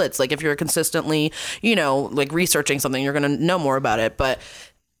do your splits. Like if you're consistently, like researching something, you're going to know more about it. But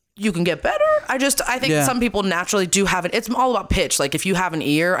you can get better. I think some people naturally do have it. It's all about pitch. Like if you have an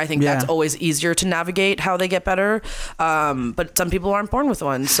ear, I think that's always easier to navigate how they get better. But some people aren't born with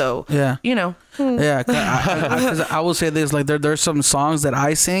one. So, Yeah, because I will say this, like there's some songs that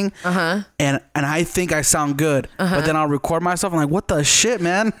I sing and I think I sound good, but then I'll record myself. I'm like, what the shit,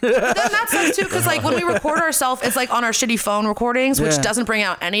 man? Then that sucks too, because like when we record ourselves, it's like on our shitty phone recordings, which doesn't bring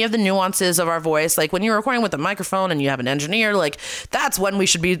out any of the nuances of our voice. Like when you're recording with a microphone and you have an engineer, like that's when we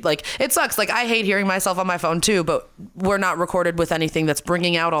should be like, it sucks. Like I hate hearing myself on my phone too, but we're not recorded with anything that's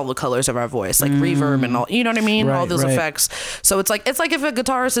bringing out all the colors of our voice, like reverb and all, you know what I mean? Right, all those effects. So it's like if a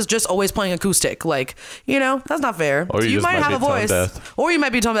guitarist is just always playing acoustic, like, that's not fair. Or you might have a voice, deaf. or you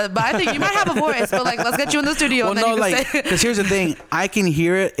might be tone deaf, but I think you might have a voice, but like, let's get you in the studio. Well, and then no, you can like, because here's the thing, I can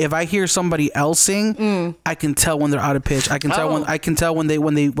hear it. If I hear somebody else sing, I can tell when they're out of pitch. I can tell when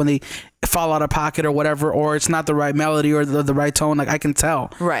they fall out of pocket or whatever, or it's not the right melody or the right tone. Like I can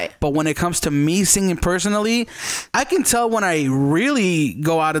tell. Right. But when it comes to me singing personally, I can tell when I really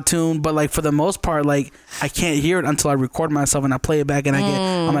go out of tune. But like for the most part, like I can't hear it until I record myself and I play it back and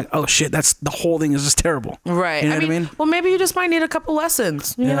I'm like, oh shit, that's the whole thing is just terrible. Right. You know what I mean? Well, maybe you just might need a couple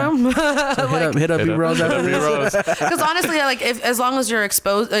lessons. You know. So hit up B-Rose. Because honestly, like as long as you're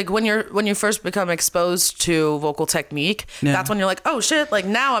exposed, like when you first become exposed to vocal technique, that's when you're like, oh shit, like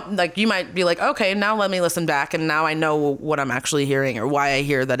now like you might be like, okay, now let me listen back, and now I know what I'm actually hearing or why I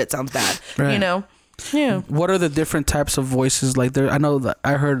hear that it sounds bad. Right. You know? Yeah. What are the different types of voices? Like I know that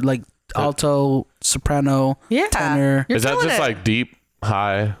I heard like alto, soprano, tenor. Is that just like deep,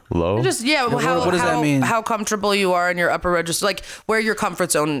 high, low? Just what does that mean? How comfortable you are in your upper register, like where your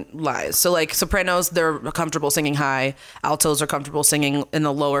comfort zone lies. So like sopranos, they're comfortable singing high. Altos are comfortable singing in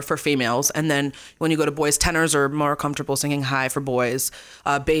the lower for females, and then when you go to boys, tenors are more comfortable singing high for boys.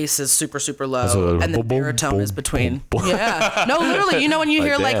 Bass is super super low, and then baritone is between. Yeah, no, literally, when you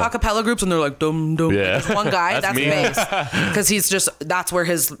hear like a cappella groups and they're like dum dum. Yeah. There's one guy that's bass, because he's just that's where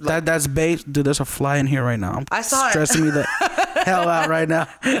his that's bass. Dude, there's a fly in here right now. I saw it. Stressing me the hell out right now.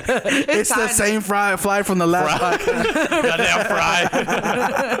 It's the same fly from the last podcast. Goddamn fry.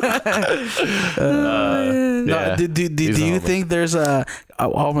 Do you think there's I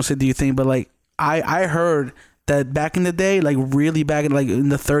almost said do you think, but like I heard that back in the day, like really back in like in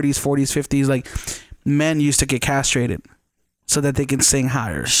the 30s, 40s, 50s, like men used to get castrated so that they can sing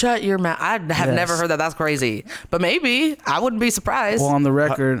higher. Shut your mouth. I have never heard that. That's crazy. But maybe. I wouldn't be surprised. Well, on the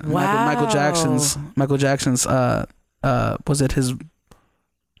record, wow. Michael Jackson's was it his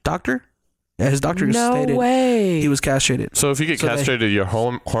doctor? Yeah, his doctor stated he was castrated. So if you get castrated, your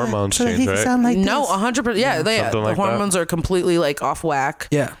hormones change, right? Like no, 100%. Yeah, the hormones are completely like off whack.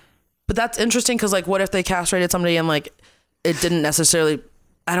 Yeah. But that's interesting because like, what if they castrated somebody and like it didn't necessarily?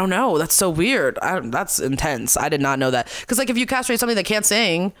 I don't know. That's so weird. That's intense. I did not know that. Because like if you castrate somebody that can't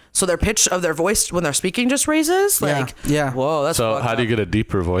sing, so their pitch of their voice when they're speaking just raises. Like, whoa, that's so. How do you get a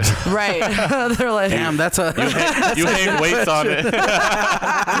deeper voice? Right. They're like, damn, that's a you hang weights on it.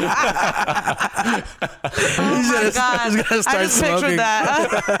 Oh my god! He's gonna start I just smoking. pictured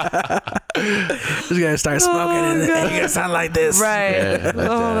that. He's gonna start smoking and you're gonna sound like this. Right. Yeah,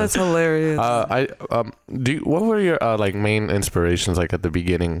 oh, that's hilarious. What were your like main inspirations like at the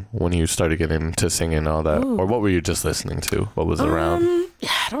beginning when you started getting into singing and all that? Or what were you just listening to? What was around? Yeah,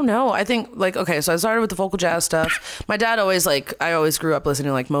 I don't know. I think like, okay, so I started with the vocal jazz stuff. My dad always I always grew up listening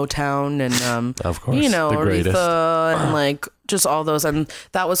to like Motown and of course, Aretha and like just all those, and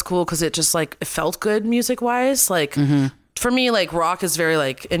that was cool because it just like it felt good music wise, like for me, like rock is very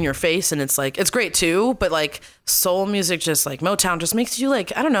like in your face, and it's like it's great too, but like soul music, just like Motown, just makes you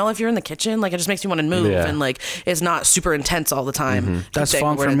like, I don't know, if you're in the kitchen, like it just makes you want to move, and like it's not super intense all the time. That's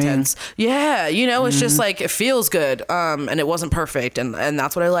fun for me. Yeah, you know, it's just like it feels good, and it wasn't perfect, and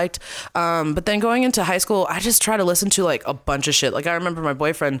that's what I liked. But then going into high school, I just try to listen to like a bunch of shit. Like I remember my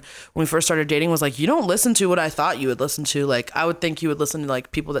boyfriend when we first started dating was like, you don't listen to what I thought you would listen to. Like I would think you would listen to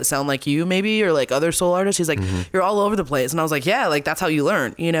like people that sound like you maybe, or like other soul artists. He's like, you're all over the place. And I was like, yeah, like that's how you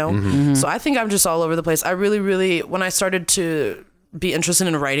learn, you know? So I think I'm just all over the place. I really, when I started to be interested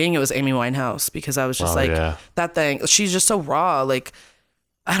in writing, it was Amy Winehouse, because I was just that thing. She's just so raw. Like,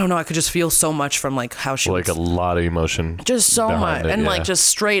 I don't know. I could just feel so much from like how she like was, a lot of emotion. Just so much. And like just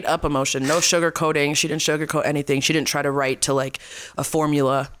straight up emotion. No sugarcoating. She didn't sugarcoat anything. She didn't try to write to like a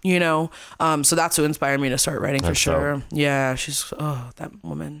formula, you know? So that's what inspired me to start writing for sure. Dope. Yeah. She's, that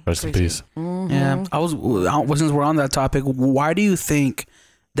woman. Rest in peace. Yeah. Since we're on that topic, why do you think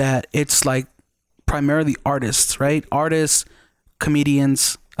that it's like primarily artists, right? Artists,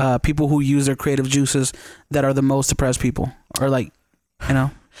 comedians, people who use their creative juices that are the most depressed people, or like, you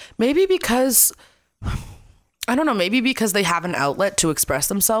know? Maybe because, I don't know, maybe because they have an outlet to express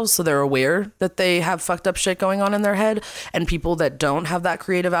themselves, so they're aware that they have fucked up shit going on in their head, and people that don't have that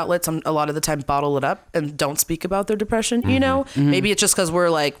creative outlet, a lot of the time bottle it up and don't speak about their depression, you know? Maybe it's just because we're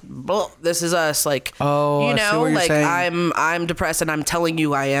like, well, this is us, like, you know, like I'm depressed and I'm telling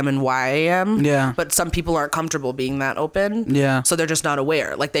you I am and why I am. Yeah. But some people aren't comfortable being that open. Yeah. So they're just not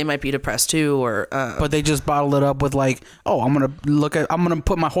aware. Like they might be depressed too, or but they just bottle it up with like, oh, I'm gonna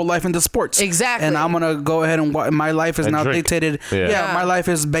put my whole life into sports. Exactly. And I'm gonna go ahead and my life is now dictated. Yeah. My life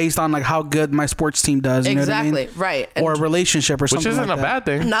is based on like how good my sports team does. You know what I mean? Right. Or a relationship or something. Which isn't like a bad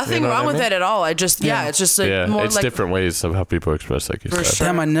thing. Nothing wrong with it at all. I just it's just like more it's like different ways of how people express, like you said. sure.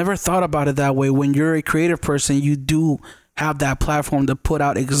 Damn, I never thought about it that way. When you're a creative person, you do have that platform to put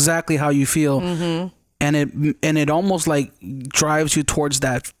out exactly how you feel, and it almost like drives you towards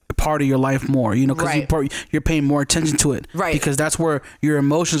that part of your life more, you know, because you're paying more attention to it, right? Because that's where your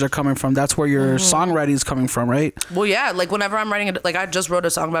emotions are coming from. That's where your songwriting is coming from, right? Well, yeah, like whenever I'm writing like I just wrote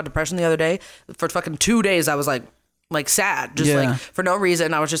a song about depression the other day. For fucking 2 days, I was like sad, just like for no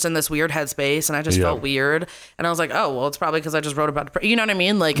reason. I was just in this weird headspace, and I just felt weird, and I was like, oh well, it's probably because I just wrote about you know what I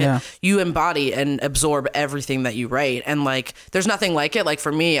mean? Like you embody and absorb everything that you write, and like there's nothing like it. Like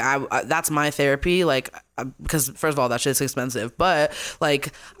for me, I that's my therapy, like because first of all, that shit's expensive, but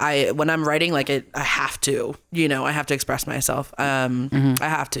like when I'm writing, like I have to, you know, I have to express myself. I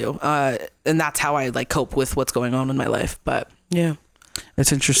have to, and that's how I like cope with what's going on in my life. But yeah,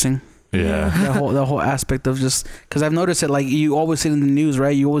 it's interesting. Yeah. The whole aspect of just, because I've noticed it, like you always see it in the news,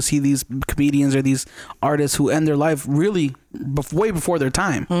 right? You always see these comedians or these artists who end their life really way before their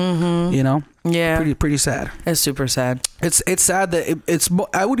time. You know? Yeah. Pretty sad. It's super sad. It's sad that it's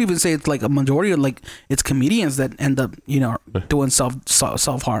I would even say it's like a majority of like it's comedians that end up, you know, doing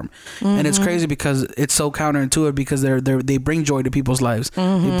self harm. And it's crazy because it's so counterintuitive, because they bring joy to people's lives.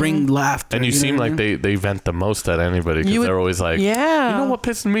 They bring laughter. And you seem like they vent the most at anybody, because they're always like, you know what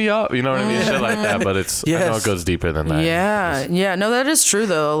pissed me off, you know what I mean? Shit like that. But it's I know it goes deeper than that. Yeah. No, that is true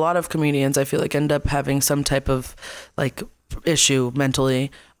though. A lot of comedians I feel like end up having some type of like issue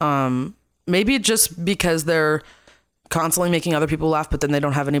mentally. Maybe just because they're constantly making other people laugh, but then they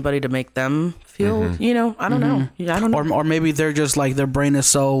don't have anybody to make them feel, you know, I don't know. Yeah, I don't know. Or maybe they're just like, their brain is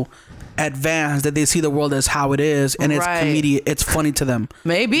so advanced that they see the world as how it is, and it's comedian, it's funny to them.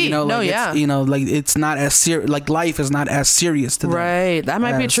 Maybe. You know, like you know, like it's not as serious, like life is not as serious to them. Right. That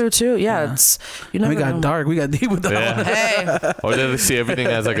might be true too. Yeah. It's, you know, we got dark. We got deep with that one. Hey. Or they see everything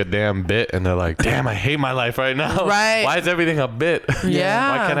as like a damn bit, and they're like, damn, I hate my life right now. Right. Why is everything a bit?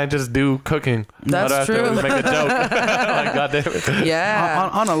 Yeah. Why can't I just do cooking? That's true. Make a joke. Like, God damn it. Yeah.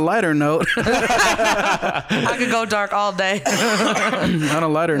 On a lighter note, I could go dark all day. on a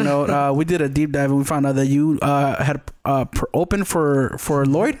lighter note, we did a deep dive and we found out that you had opened for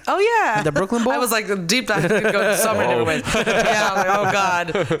Lloyd. Oh yeah, at the Brooklyn Bowl. I was like, deep dive could go so many different ways. Yeah, I was like, oh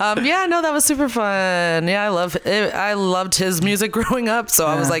god. Yeah, no, that was super fun. Yeah, I loved his music growing up, so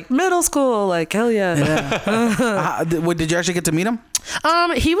I was like, middle school, like hell yeah. Did you actually get to meet him?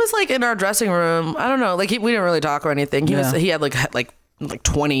 He was like in our dressing room. I don't know, like we didn't really talk or anything. He had like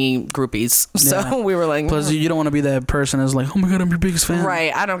 20 groupies, so we were like, plus you don't want to be that person that's like, oh my god, I'm your biggest fan,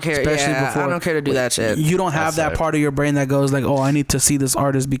 right? I don't care. Especially before I don't care to do that shit. You don't have that part of your brain that goes like, oh, I need to see this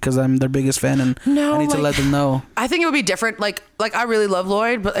artist because I'm their biggest fan, and I need to let them know. I think it would be different. Like I really love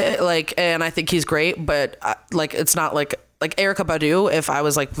Lloyd, but and I think he's great, but like it's not like like Erykah Badu, if I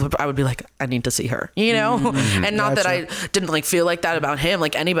was like, I would be like, I need to see her, you know? And not that I didn't like feel like that about him.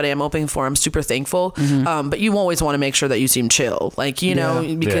 Like anybody I'm opening for, I'm super thankful. But you always want to make sure that you seem chill, like, you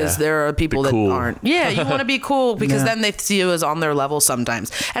know, because there are people that aren't. Yeah, you want to be cool because then they see you as on their level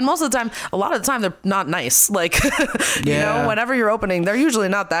sometimes. And most of the time, a lot of the time, they're not nice. Like, you know, whenever you're opening, they're usually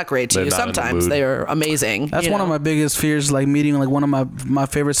not that great to you. Sometimes they are amazing. That's one of my biggest fears, like meeting like one of my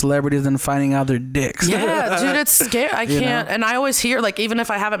favorite celebrities and finding out their dicks. Yeah, dude, it's scary. I can't. And I always hear, like, even if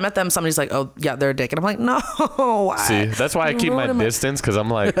I haven't met them, somebody's like, oh, yeah, they're a dick. And I'm like, no. See, that's why I keep my distance, because I'm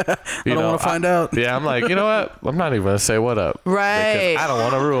like, I don't want to find out. Yeah, I'm like, you know what? I'm not even going to say what up. Right. I don't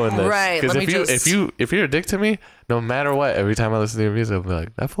want to ruin this. Right. Because if you're a dick to me, no matter what, every time I listen to your music, I'll be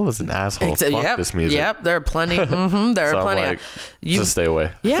like, that fool is an asshole. Fuck this music. Yep, there are plenty. There are plenty. Like, just stay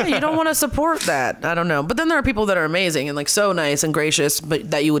away. Yeah, you don't want to support that. I don't know. But then there are people that are amazing and like so nice and gracious,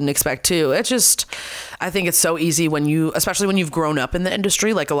 but that you wouldn't expect too. It's just, I think it's so easy when you, especially when you've grown up in the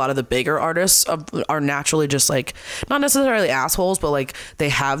industry, like a lot of the bigger artists are naturally just like, not necessarily assholes, but like they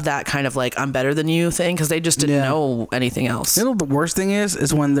have that kind of like, I'm better than you thing because they just didn't know anything else. You know, the worst thing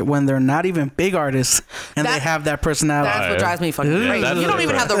is when they're not even big artists and they have that personality. That's what drives me fucking crazy. You don't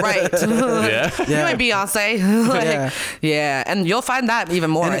even have the right. You ain't Beyonce. Like, and you'll find that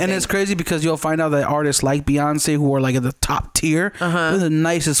even more. And it's crazy because you'll find out that artists like Beyonce, who are like at the top tier, they're the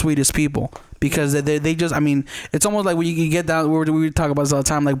nicest, sweetest people. Because they just, I mean, it's almost like when you can get down. We talk about this all the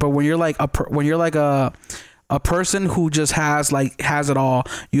time. Like, but when you're like a person who just has it all,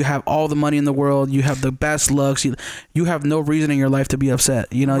 you have all the money in the world, you have the best looks, you have no reason in your life to be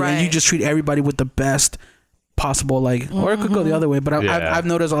upset. You know, and you just treat everybody with the best possible, like, or it could go the other way, but I've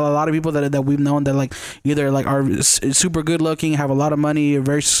noticed a lot of people that we've known that like either like are super good looking, have a lot of money, are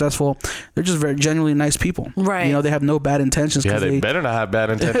very successful. They're just very genuinely nice people, right? You know, they have no bad intentions. Yeah, they better not have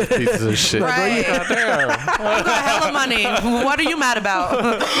bad intentions. Pieces of shit. Right. You got hella money. What are you mad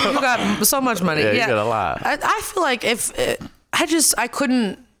about? You got so much money. Yeah, you got a lot. I feel like I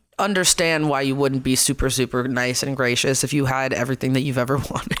couldn't understand why you wouldn't be super, super nice and gracious if you had everything that you've ever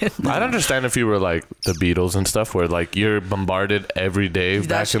wanted. I'd understand if you were like the Beatles and stuff, where like you're bombarded every day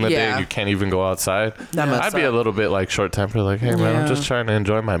back in the day and you can't even go outside. I'd be a little bit like short tempered, like, hey man, I'm just trying to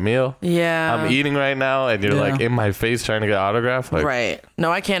enjoy my meal. Yeah, I'm eating right now and you're like in my face trying to get autograph. Like, right.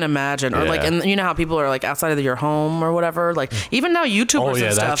 No, I can't imagine. Or like, and you know how people are like outside of your home or whatever, like even now YouTubers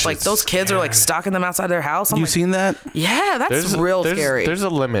and stuff, like those kids are like stalking them outside their house. You seen that? Yeah, that's real scary. There's a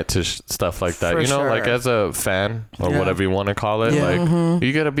limit to stuff like that. Like as a fan or whatever you want to call it, like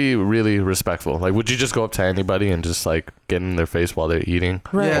you gotta be really respectful. Like, would you just go up to anybody and just like get in their face while they're eating?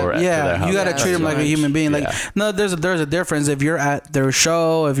 Right. Or you gotta treat them like a human being. Like, no, there's a difference. If you're at their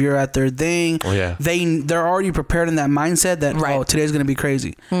show, if you're at their thing, they're already prepared in that mindset that today's gonna be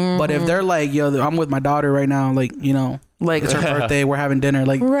crazy. But if they're like, yo, I'm with my daughter right now, like, you know, like it's her birthday, we're having dinner,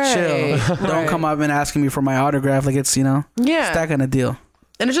 like chill. Don't come up and asking me for my autograph, like it's, you know, it's that kind of deal.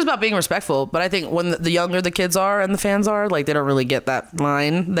 And it's just about being respectful. But I think when the younger the kids are and the fans are, like, they don't really get that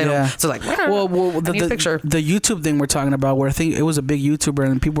line. They don't. So like, the picture. The YouTube thing we're talking about, where I think it was a big YouTuber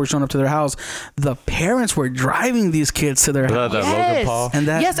and people were showing up to their house. The parents were driving these kids to their house. That Logan Paul. And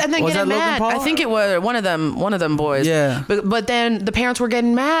then getting mad. I think it was one of them boys. Yeah. But then the parents were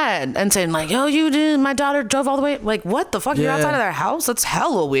getting mad and saying like, "Oh, you did. My daughter drove all the way. Like, what the fuck? You're outside of their house? That's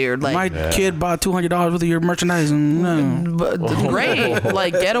hella weird. Like, my kid bought $200 worth of your merchandise. And great.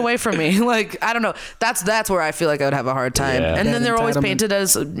 Like, get away from me. Like, I don't know. That's where I feel like I would have a hard time. And then they're always painted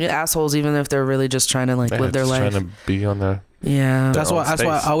as assholes, even if they're really just trying to like live their life. Trying to be on their that's why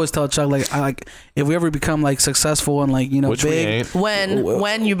I always tell Chuck, like, if we ever become like successful and like, you know, which big,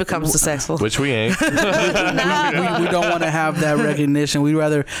 when you become successful, which we ain't, we don't want to have that recognition. We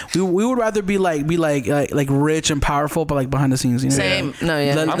would rather be like rich and powerful, but like behind the scenes, you know? Same.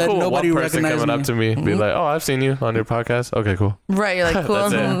 I'm cool. Nobody one person coming up to me, be like, "Oh, I've seen you on your podcast." Okay, cool. Right, you're like,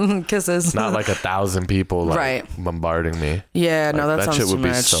 cool. Kisses. Not like 1,000 people like bombarding me. Yeah, like, no, that sounds shit too would be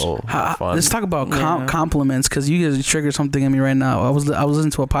much. so fun. Let's talk about compliments, because you guys triggered something in me right now. I was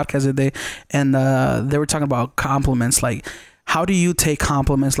listening to a podcast the other day, and they were talking about compliments. Like, how do you take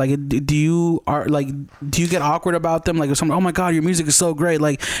compliments? Like, do you get awkward about them? Like, if someone, oh my god, your music is so great,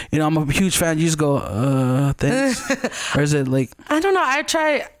 like, you know, I'm a huge fan, you just go thanks? Or is it like, I don't know,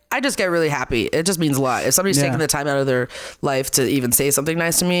 I just get really happy. It just means a lot. If somebody's taking the time out of their life to even say something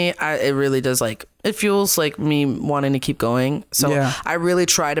nice to me, it really does like It fuels like me wanting to keep going. So Yeah. I really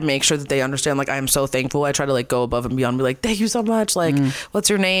try to make sure that they understand, like, I am so thankful. I try to like go above and beyond, be like, thank you so much. Like, what's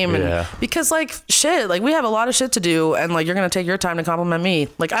your name? And Yeah. because like shit, like we have a lot of shit to do, and like you're gonna take your time to compliment me.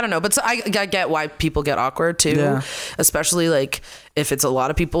 Like, I don't know, but so I get why people get awkward too, Yeah. especially like if it's a lot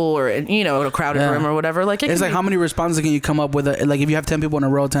of people or in a crowded room or whatever. Like, It's like, how many responses can you come up with? Like, if you have 10 people in a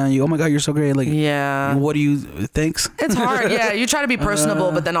row telling you, "Oh my God, you're so great," like, yeah, what do you thanks? it's hard. Yeah, you try to be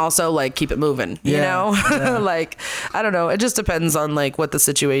personable, but then also like keep it moving. You know, like I don't know. It just depends on like what the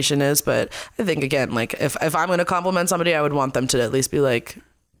situation is. But I think again, like if I'm going to compliment somebody, I would want them to at least be like,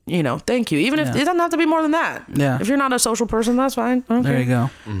 thank you. Even if it doesn't have to be more than that. Yeah. If you're not a social person, that's fine. Okay. There you go.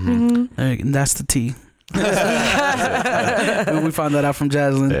 Mm-hmm. There you go. That's the tea. We found that out from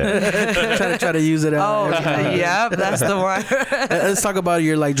Jaslyn. Try to use it out. Oh, yeah, that's the one. Let's talk about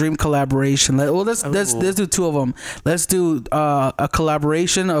your like dream collaboration. Let's do two of them. Let's do a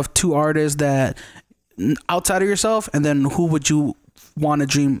collaboration of two artists that outside of yourself, and then who would you want to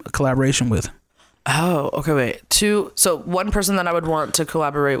dream a collaboration with? Oh, okay, wait. So one person that I would want to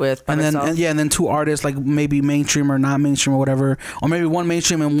collaborate with by myself. And then two artists, like maybe mainstream or not mainstream or whatever, or maybe one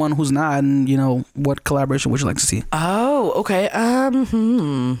mainstream and one who's not, and what collaboration would you like to see? Oh, okay.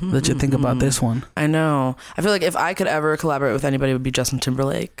 Let you think about this one. I know. I feel like if I could ever collaborate with anybody, it would be Justin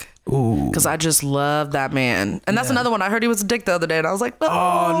Timberlake. Ooh. Because I just love that man. And that's another one. I heard he was a dick the other day, and I was like,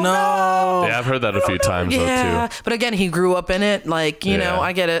 Oh no. Yeah, I've heard that a few times though too. But again, he grew up in it. Like,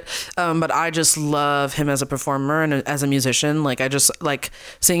 I get it. But I just love him as a performer and as a musician. Like, I just like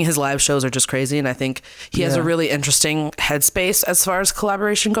seeing his live shows are just crazy. And I think he has a really interesting headspace as far as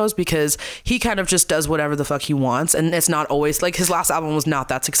collaboration goes, because he kind of just does whatever the fuck he wants. And it's not always like his last album was not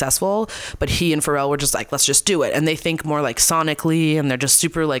that successful, but he and Pharrell were just like, let's just do it. And they think more like sonically, and they're just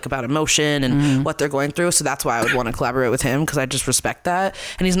super like about emotion and what they're going through. So that's why I would want to collaborate with him, because I just respect that.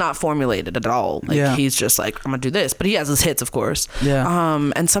 And he's not formulated at all. Like, he's just like, I'm gonna do this, but he has his hits, of course. Yeah.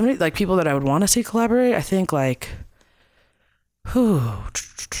 And somebody like people that I would want to see collaborate, I think like,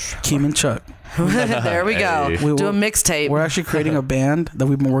 Keem and Chuck. there we go. Hey. Do a mixtape. We're actually creating a band that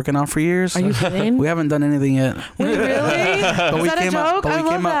we've been working on for years. Are you kidding? We haven't done anything yet. Wait, really? But Is that a joke? I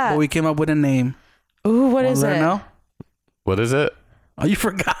love that. But we came up with a name. Ooh, what is it? Know? What is it? Oh, you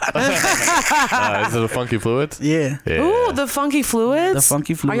forgot. Is it the Funky Fluids? Yeah. Ooh, the Funky Fluids. The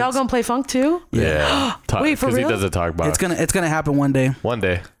Funky Fluids. Are y'all gonna play funk too? Yeah. Wait, for real? Because he does a talk box. It's gonna happen one day. One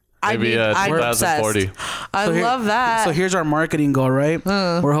day. I'm Maybe obsessed. 2040. I So here- love that. So here's our marketing goal, right?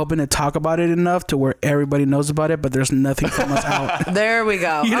 We're hoping to talk about it enough to where everybody knows about it, but there's nothing from us out. There we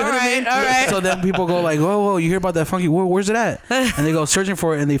go. You know All what I right, mean? all right. So then people go like, whoa, you hear about that funky? Where's it at? And they go searching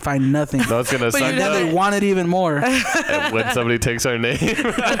for it and they find nothing. No, it's gonna suck. And then they want it even more. When somebody takes our name.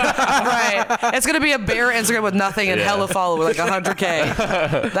 Right. It's gonna be a bare Instagram with nothing and hella followers, like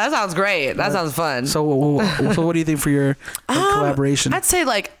 100K. That sounds great. That sounds fun. So what do you think for your collaboration? I'd say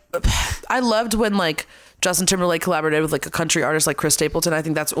like I loved when like Justin Timberlake collaborated with like a country artist like Chris Stapleton. I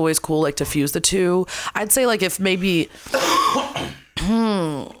think that's always cool, like to fuse the two. I'd say like if maybe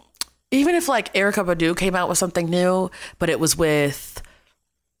even if like Erykah Badu came out with something new, but it was with,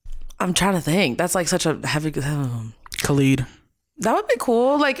 I'm trying to think. That's like such a heavy. Khalid. That would be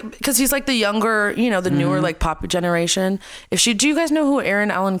cool, like because he's like the younger, the newer like pop generation. Do you guys know who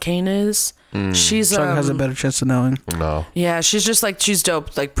Erin Allen Kane is? She's Chuck has a better chance of knowing. No. Yeah, she's just like, she's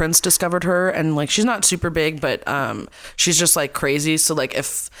dope. Like Prince discovered her, and like she's not super big, but she's just like crazy. So like I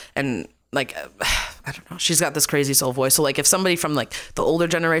don't know, she's got this crazy soul voice. So like if somebody from like the older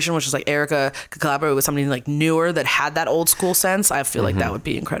generation, which is like Erykah, could collaborate with somebody like newer that had that old school sense, I feel like that would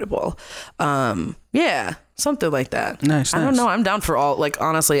be incredible. Yeah, something like that. Nice. I don't know. I'm down for all, like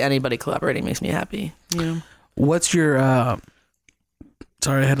honestly, anybody collaborating makes me happy. Yeah. What's your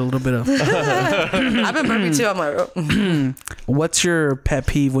sorry, I had a little bit of I've been burping too. I'm like, what's your pet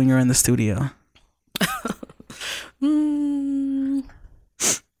peeve when you're in the studio?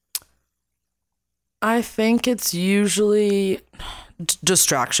 I think it's usually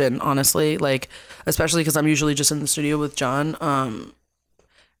distraction, honestly, like especially because I'm usually just in the studio with John,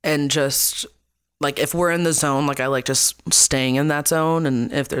 and just like if we're in the zone, like I like just staying in that zone,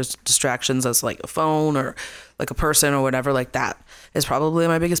 and if there's distractions as like a phone or like a person or whatever, like that is probably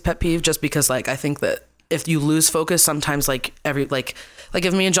my biggest pet peeve, just because like I think that if you lose focus sometimes, like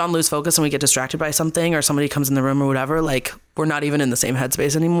if me and John lose focus and we get distracted by something or somebody comes in the room or whatever, like we're not even in the same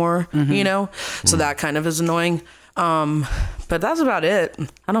headspace anymore, so that kind of is annoying. But that's about it.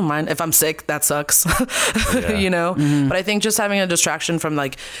 I don't mind if I'm sick, that sucks, but I think just having a distraction from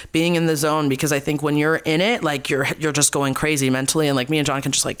like being in the zone, because I think when you're in it, like you're just going crazy mentally, and like me and John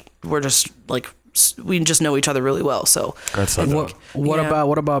can just like, we're just like we just know each other really well. So That's so dope.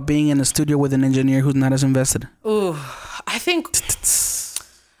 What about being in the studio with an engineer who's not as invested? Ooh, I think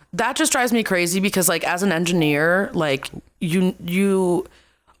that just drives me crazy because like as an engineer, like you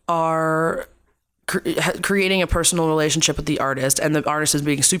are creating a personal relationship with the artist, and the artist is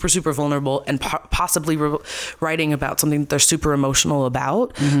being super, super vulnerable and possibly writing about something that they're super emotional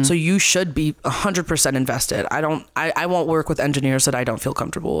about. So you should be 100% invested. I won't work with engineers that I don't feel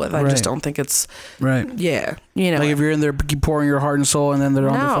comfortable with. I just don't think it's right. Yeah. You know, like if you're in there pouring your heart and soul and then they're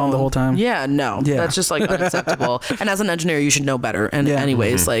on the phone the whole time. Yeah, no. Yeah. That's just like unacceptable. And as an engineer, you should know better. And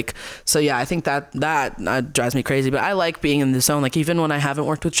anyways, like, so yeah, I think that drives me crazy, but I like being in the zone. Like even when I haven't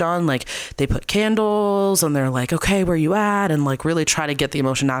worked with John, like they put candles and they're like, okay, where you at? And like really try to get the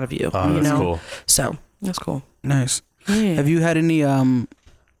emotion out of you. Oh, you that's know? cool. So that's cool. Nice. Yeah. Have you had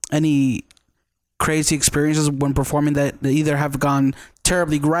any crazy experiences when performing that either have gone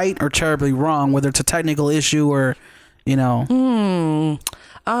terribly right or terribly wrong, whether it's a technical issue or, you know?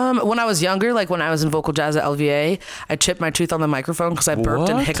 When I was younger, like when I was in vocal jazz at LVA, I chipped my tooth on the microphone because I burped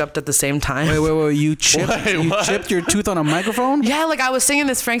and hiccuped at the same time. Wait, you chipped your tooth on a microphone? Yeah, like I was singing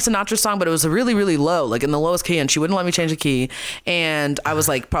this Frank Sinatra song, but it was really, really low, like in the lowest key, and she wouldn't let me change the key. And I was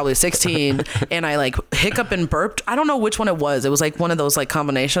like probably 16, and I like hiccup and burped. I don't know which one it was. It was like one of those like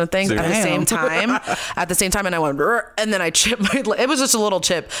combination of things at the same time. And I went, and then I chipped my. It was just a little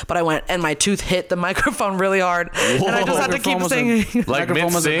chip, but I went and my tooth hit the microphone really hard, and I just had to keep singing. Like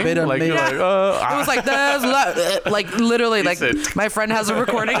mid-sing? Like you're like, it was like like literally, like my friend has a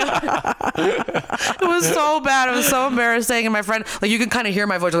recording. It was so bad. It was so embarrassing. And my friend, like you can kind of hear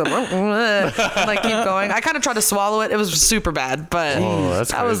my voice like keep going. I kind of tried to swallow it. It was super bad, but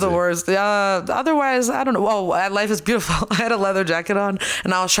that was the worst. Otherwise, I don't know. Oh, Life is Beautiful. I had a leather jacket on,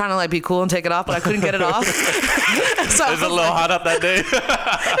 and I was trying to like be cool and take it off, but I couldn't get it off. So it was a little hot up that day.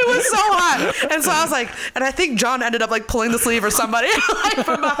 It was so hot, and so I was like, and I think John ended up like pulling the sleeve or somebody like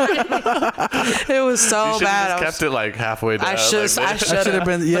from behind. It was so bad. I kept it like halfway down. I should have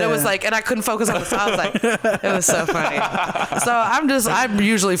been. Yeah. But it was like, and I couldn't focus on the song. I was like, it was so funny. So I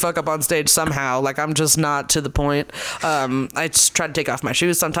usually fuck up on stage somehow. Like I'm just not to the point. I just try to take off my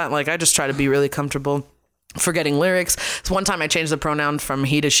shoes sometimes. Like I just try to be really comfortable. Forgetting lyrics. So one time I changed the pronoun from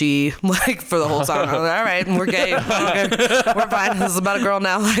he to she, like for the whole song. I was like, all right, we're gay. Okay. We're fine. This is about a girl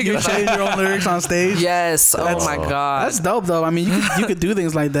now. Like, you change your own lyrics on stage? Yes. Oh my God. That's dope though. I mean, you could do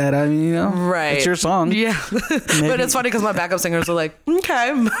things like that. I mean, you know, right? It's your song. Yeah. But it's funny because my backup singers are like, okay,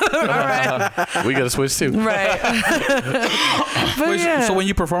 all right. We gotta switch too. Right. But yeah. So when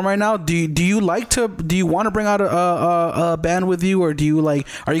you perform right now, do you want to bring out a band with you, or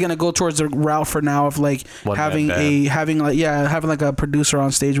are you gonna go towards the route for now of like having like a producer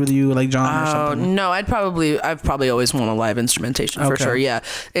on stage with you, like John or something? No, I've probably always want a live instrumentation for sure. Yeah,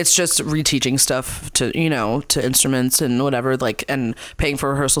 it's just reteaching stuff to instruments and whatever, like, and paying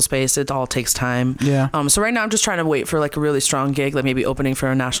for rehearsal space. It all takes time. Yeah. So right now I'm just trying to wait for like a really strong gig, like maybe opening for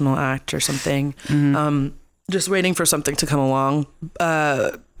a national act or something. Just waiting for something to come along.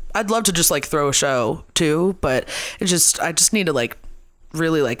 I'd love to just like throw a show too, but I just need to like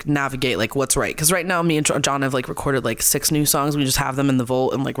really like navigate like what's right, because right now me and John have like recorded like 6 new songs. We just have them in the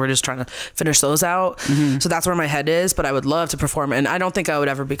vault, and like we're just trying to finish those out. So that's where my head is, but I would love to perform, and I don't think I would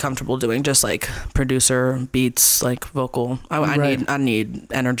ever be comfortable doing just like producer beats, like vocal. I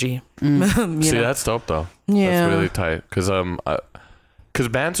need energy. See, that's dope though. Yeah, that's really tight, because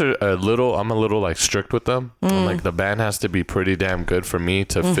bands are I'm a little like strict with them. Like the band has to be pretty damn good for me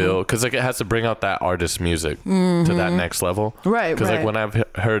to feel, because like it has to bring out that artist music to that next level. Right. Because like when I've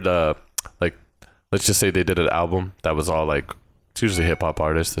heard like, let's just say they did an album that was all like, it's usually hip hop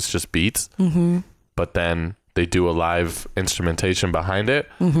artists, it's just beats, but then they do a live instrumentation behind it.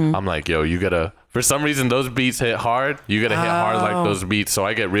 I'm like, yo, you gotta, for some reason those beats hit hard. You gotta hit hard like those beats. So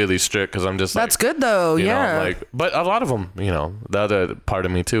I get really strict because I'm just like, that's good though. you Yeah. know, like, but a lot of them, the other part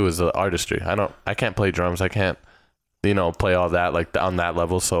of me too is the artistry. I can't play drums. I can't, play all that like on that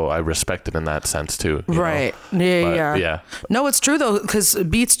level. So I respect it in that sense too. Right. Yeah. No, it's true though, because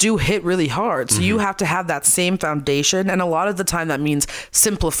beats do hit really hard. So you have to have that same foundation. And a lot of the time that means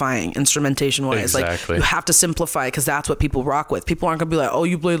simplifying instrumentation wise. Exactly. Like you have to simplify, because that's what people rock with. People aren't gonna be like, oh,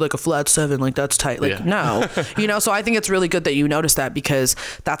 you played like a flat 7, like that's tight. Like no, so I think it's really good that you noticed that, because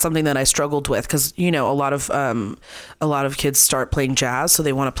that's something that I struggled with, because a lot of kids start playing jazz, so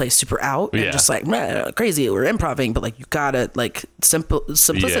they want to play super out and just like crazy or improvising, but like you gotta like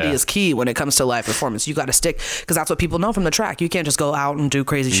simplicity is key when it comes to live performance. You gotta stick, because that's what people know from the track. You can't just go out and do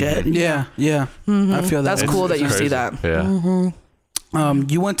crazy shit. Yeah. I feel that. That's cool that you see that. Yeah.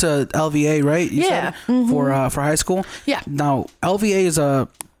 You went to LVA, right? You said, for high school. Yeah. Now LVA is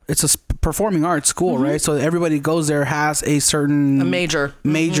performing arts school, right? So everybody goes there has a certain major,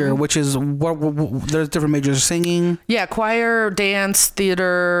 which is what there's different majors: singing. Yeah, choir, dance,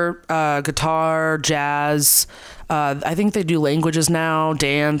 theater, guitar, jazz. I think they do languages now,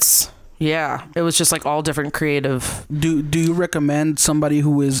 dance. Yeah, it was just like all different creative. Do you recommend somebody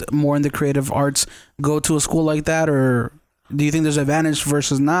who is more in the creative arts go to a school like that, or do you think there's advantage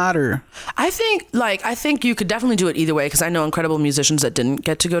versus not? Or I think you could definitely do it either way, because I know incredible musicians that didn't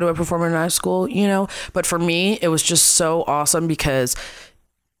get to go to a performing arts school, you know. But for me, it was just so awesome because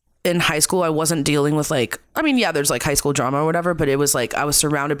in high school, I wasn't dealing with there's like high school drama or whatever, but it was like I was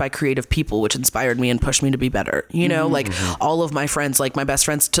surrounded by creative people, which inspired me and pushed me to be better. You know, like all of my friends, like my best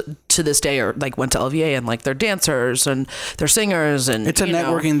friends to this day are like went to LVA, and like they're dancers and they're singers, and it's a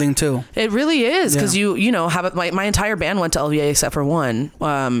networking thing too. It really is, because you know have my entire band went to LVA except for one,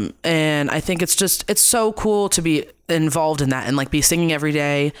 and I think it's so cool to be involved in that and like be singing every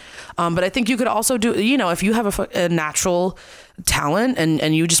day. But I think you could also do, you know, if you have a natural talent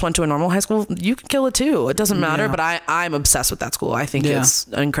and you just went to a normal high school, you can kill it too. It doesn't matter. But I'm obsessed with that school. I think it's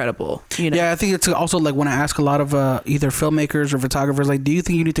incredible. You know? Yeah, I think it's also like when I ask a lot of either filmmakers or photographers, like, do you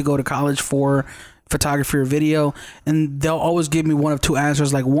think you need to go to college for photography or video? And they'll always give me one of two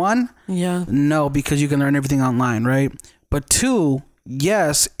answers. Like, one, no, because you can learn everything online, right? But two,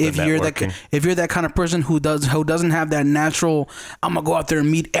 yes, if you're that kind of person who doesn't have that natural, I'm gonna go out there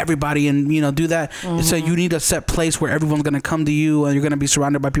and meet everybody and, you know, do that. So you need a set place where everyone's gonna come to you, and you're gonna be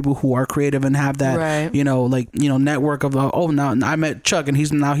surrounded by people who are creative and have that, you know, like, you know, network of now I met Chuck and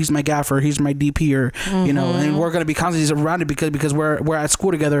he's my gaffer, he's my DP, or you know, and we're gonna be constantly surrounded because we're at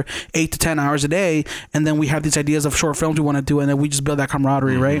school together 8 to 10 hours a day, and then we have these ideas of short films we want to do, and then we just build that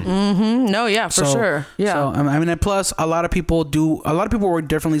camaraderie, right? No, yeah, for sure. Yeah. So I mean, and plus a lot of people work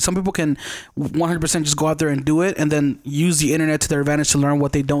differently. Some people can 100% just go out there and do it and then use the internet to their advantage to learn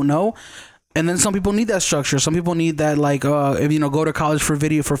what they don't know. And then some people need that structure. Some people need that, like, if, you know, go to college for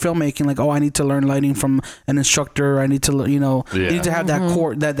filmmaking, like, I need to learn lighting from an instructor. I need to, you know, they need to have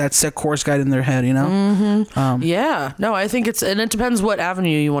that set course guide in their head, you know? No, I think and it depends what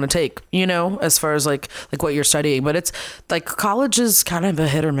avenue you want to take, you know, as far as like what you're studying. But it's like college is kind of a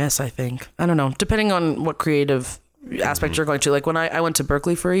hit or miss, I think. I don't know, depending on what creative aspect you're going to. Like when I went to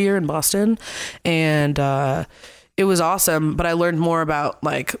Berkeley for a year in Boston, and it was awesome, but I learned more about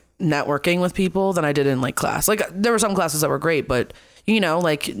like networking with people than I did in like class. Like there were some classes that were great, but you know,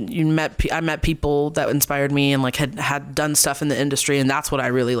 like I met people that inspired me and like had done stuff in the industry, and that's what I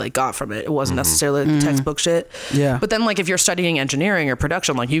really like got from it. It wasn't necessarily textbook shit. Yeah. But then like if you're studying engineering or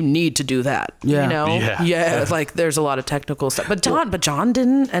production, like you need to do that. Yeah. You know? Yeah. Like there's a lot of technical stuff. But John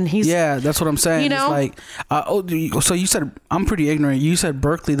didn't, and he's that's what I'm saying. You know? It's like so you said I'm pretty ignorant. You said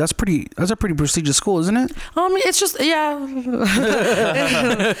Berkeley. That's a pretty prestigious school, isn't it? It's just it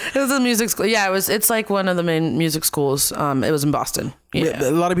was a music school. Yeah, it's like one of the main music schools. It was in Boston. Yeah.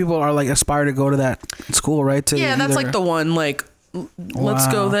 A lot of people are like aspire to go to that school, right? That's like the one. Like, let's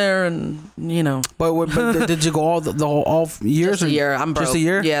go there, and you know. But did you go all years? Just a year. I'm broke. Just a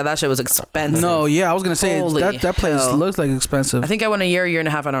year? Yeah, that shit was expensive. No, yeah, I was gonna say that place looks like expensive. I think I went a year and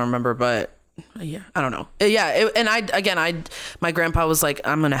a half. I don't remember, but yeah, I don't know. Yeah, my grandpa was like,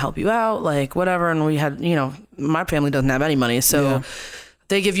 I'm gonna help you out, like whatever, and we had, you know, my family doesn't have any money, so. Yeah.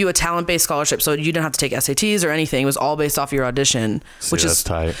 They give you a talent-based scholarship, so you didn't have to take SATs or anything. It was all based off your audition, which is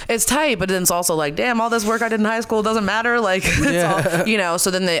tight. It's tight, but then it's also like, damn, all this work I did in high school doesn't matter. Like, it's all, you know.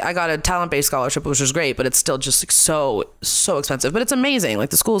 So then I got a talent-based scholarship, which was great, but it's still just like so expensive. But it's amazing.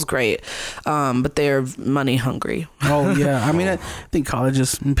 Like the school's great, but they're money hungry. Oh yeah, I mean, I think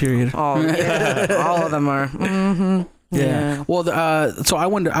colleges, period. All of them are. Mm-hmm. Yeah. Well, so I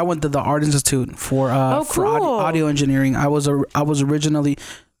went to the Art Institute for audio engineering. I was originally.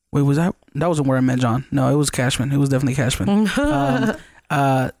 Wait, was that wasn't where I met John? No, it was Cashman. It was definitely Cashman. So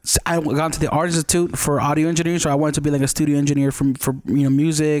I got to the Art Institute for audio engineering, so I wanted to be like a studio engineer for you know,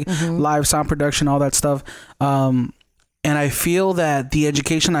 music, live sound production, all that stuff. And I feel that the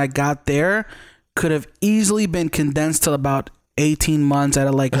education I got there could have easily been condensed to about 18 months at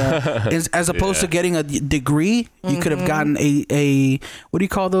as opposed to getting a degree. You could have gotten a what do you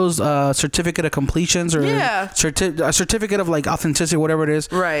call those, certificate of completions, or a certificate of like authenticity, whatever it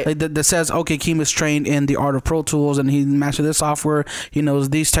is, right? Like that says, okay, Keem is trained in the art of Pro Tools and he mastered this software, he knows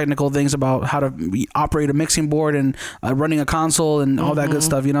these technical things about how to operate a mixing board and running a console and all that good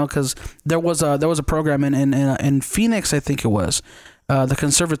stuff, you know, because there was a program in Phoenix, I think it was, the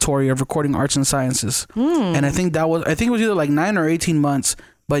Conservatory of Recording Arts and Sciences, and I think it was either like 9 or 18 months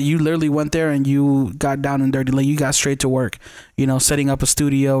but you literally went there and you got down and dirty. Like you got straight to work, you know, setting up a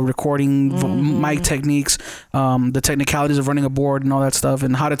studio, recording, mic techniques, the technicalities of running a board and all that stuff,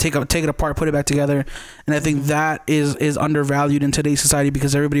 and how to take it apart, put it back together. And I think that is undervalued in today's society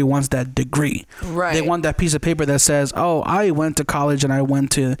because everybody wants that degree. Right. They want that piece of paper that says, "Oh, I went to college and I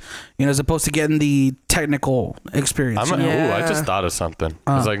went to," you know, as opposed to getting the technical experience. I just thought of something.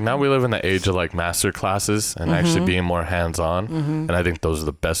 It's like now we live in the age of like master classes and actually being more hands-on, and I think those are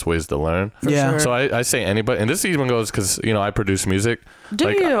the best ways to learn. Yeah. sure. So I say anybody, and this even goes because you know I produce music. Do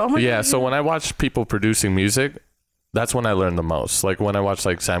you? Oh my God. So when I watch people producing music, that's when I learn the most. Like when I watch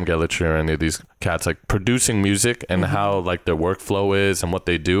like Sam Gellitcher or any of these cats like producing music and how like their workflow is and what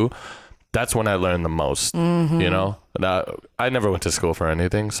they do, that's when I learn the most. You know, I never went to school for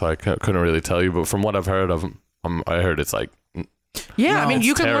anything, so I couldn't really tell you. But from what I've heard of, I heard it's like. Yeah, No, I mean, it's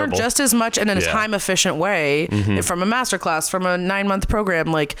you can terrible. learn just as much in a time efficient way from a master class, from a 9-month program.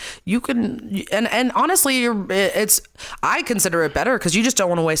 Like you can, and honestly, I consider it better because you just don't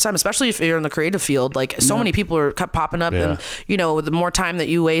want to waste time, especially if you're in the creative field. Like so many people are popping up, and you know, the more time that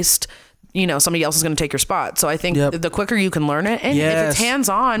you waste, you know, somebody else is going to take your spot. So I think the quicker you can learn it, and if it's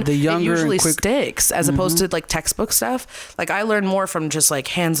hands-on, the younger it usually and sticks as opposed to like textbook stuff. Like I learn more from just like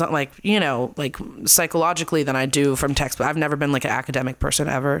hands-on, like, you know, like psychologically than I do from textbook. I've never been like an academic person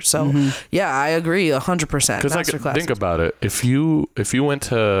ever. So yeah, I agree 100%. Because like think about it, if you went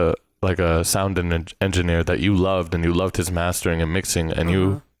to like a sound engineer that you loved and you loved his mastering and mixing, and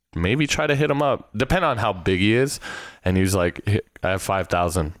you maybe try to hit him up, depending on how big he is, and he's like, I have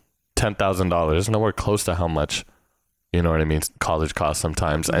 $5,000. $10,000, nowhere close to how much, you know what I mean, college costs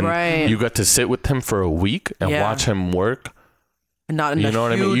sometimes. And you got to sit with him for a week and watch him work. Not in you know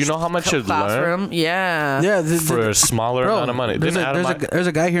what I mean? You know how much you'd learn? Yeah. For a smaller amount of money. There's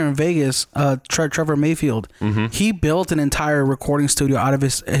a guy here in Vegas, Trevor Mayfield. He built an entire recording studio out of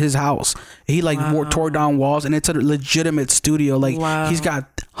his house. He like tore down walls, and it's a legitimate studio. Like he's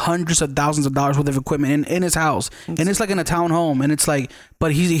got hundreds of thousands of dollars worth of equipment in his house, and it's like in a townhome. And it's like,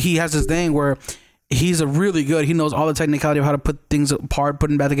 but he has this thing where he's really good. He knows all the technicality of how to put things apart,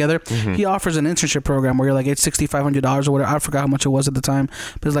 putting back together. He offers an internship program where you're like, it's $6,500 or whatever. I forgot how much it was at the time,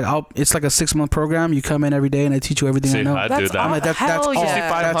 but it's like it's like a 6-month program. You come in every day and I teach you everything I know. I do that. I'm like, that's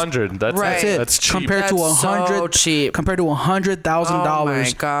 $6,500. That's it. That's cheap. Compared to $100,000. Oh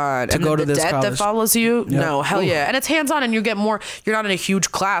my God! To go to this debt college that follows you. Yeah. No, hell yeah! And it's hands on, and you get more. You're not in a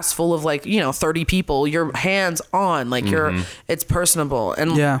huge class full of like 30 people. You're hands on, like it's personable,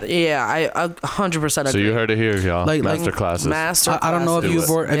 and I 100%. So you heard it here, y'all. Master classes. I don't know if you've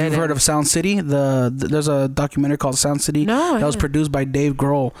heard of Sound City. There's a documentary called Sound City that was produced by Dave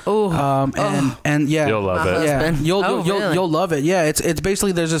Grohl. And yeah, you'll love it. Yeah, you'll love it. Yeah, it's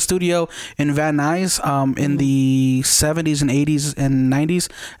basically there's a studio in Van Nuys in the 70s and 80s and 90s.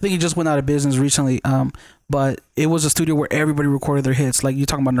 I think he just went out of business recently. But it was a studio where everybody recorded their hits. Like you're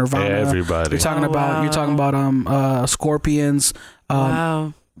talking about Nirvana. Everybody. You're talking about Scorpions.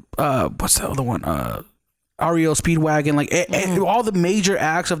 What's the other one? REO Speedwagon, like all the major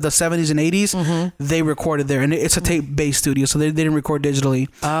acts of the 70s and 80s, they recorded there, and it's a tape-based studio, so they didn't record digitally,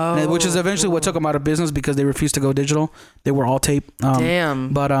 which is eventually what took them out of business because they refused to go digital. They were all tape.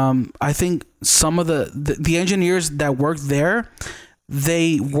 Damn. But I think some of the engineers that worked there,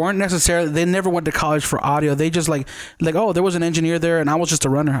 they never went to college for audio. They just like oh, there was an engineer there and I was just a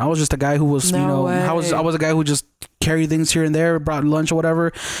runner. I was just a guy who was I was a guy who just carried things here and there, brought lunch or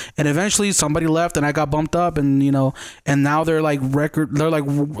whatever. And eventually somebody left and I got bumped up, and and now they're like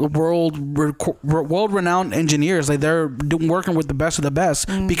world renowned engineers. Like they're working with the best of the best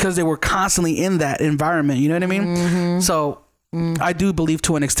because they were constantly in that environment. You know what I mean? So I do believe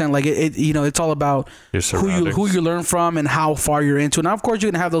to an extent, like it's all about who you learn from and how far you're into. Now, of course,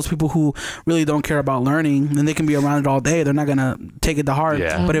 you can have those people who really don't care about learning and they can be around it all day. They're not gonna take it to heart.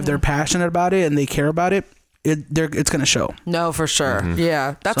 Yeah. But if they're passionate about it and they care about it, it's gonna show. No, for sure.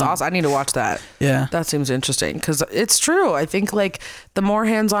 Yeah, that's awesome. I need to watch that. Yeah, that seems interesting because it's true. I think like the more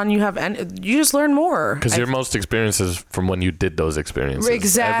hands-on you have, and you just learn more. Because your most experiences from when you did those experiences.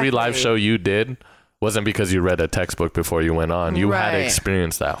 Exactly. Every live show you did wasn't because you read a textbook before you went on. You had to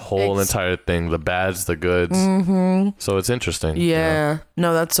experience that whole entire thing, the bads, the goods. So it's interesting. Yeah.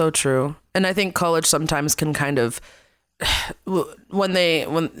 No, that's so true. And I think college sometimes can kind of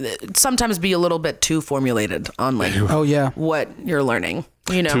sometimes be a little bit too formulated on like what you're learning.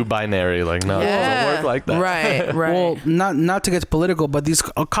 You know, too binary. Like, no, it doesn't work like that. Right. Well, not to get political, but these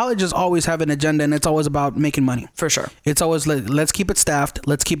colleges always have an agenda, and it's always about making money. For sure. It's always like, let's keep it staffed,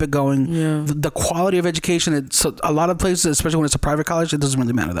 let's keep it going. Yeah. The quality of education, it's a lot of places, especially when it's a private college, it doesn't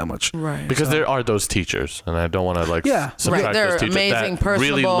really matter that much. Right. Because there are those teachers, and I don't want to subtract Right. They're those teachers amazing, that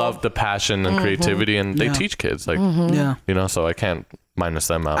really personable. love the passion and creativity, and they teach kids. Like, Yeah. you know, so I can't minus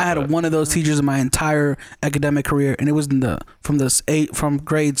them out. I had one of those teachers in my entire academic career, and it was from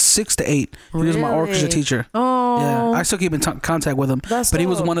grade 6 to 8. He was my orchestra Really? teacher. Oh. Yeah, I still keep in contact with him. That's but he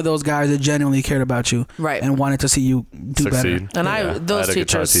was dope. one of those guys that genuinely cared about you, Right. and wanted to see you do Succeed. better. And those had a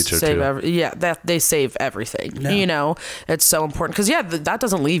guitar teachers teacher save too. they save everything. Yeah. You know, it's so important because that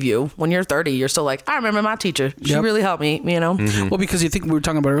doesn't leave you when you're 30. You're still like, I remember my teacher. She Yep. really helped me. You know, Well, because you think we were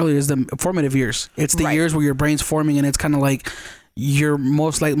talking about earlier is the formative years. It's the Right. years where your brain's forming, and it's kind of like you're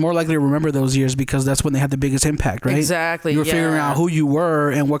more likely to remember those years because that's when they had the biggest impact, right? Exactly, You were figuring yeah. out who you were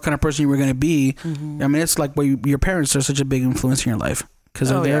and what kind of person you were going to be. I mean, it's like your parents are such a big influence in your life because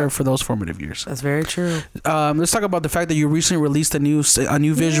they're Oh, there yeah. for those formative years. that's very true. Let's talk about the fact that you recently released a new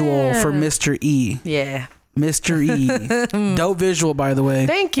visual for Mr. E. Yeah. Mr. E. Dope visual, by the way.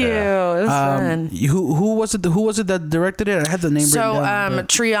 Thank you. It was fun. Who was it? Who was it that directed it? I had the name So, written down. but-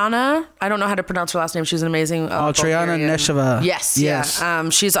 Triana, I don't know how to pronounce her last name. She's an amazing. Triana Bulgarian. Nesheva. Yes, Yes. yeah.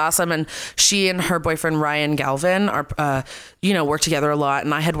 She's awesome, and she and her boyfriend Ryan Galvin are, work together a lot.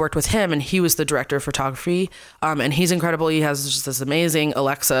 And I had worked with him, and he was the director of photography. And he's incredible. He has just this amazing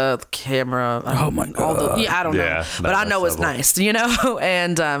Alexa camera. Oh my God. I don't know, Yeah, but I know next it's level. nice, you know.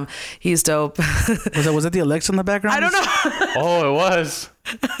 And he's dope. Was that the Alexa in the background? I don't know. Oh, it was.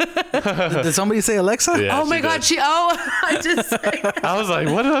 Did somebody say Alexa? Yeah, Oh my she God, did. I just. I was like,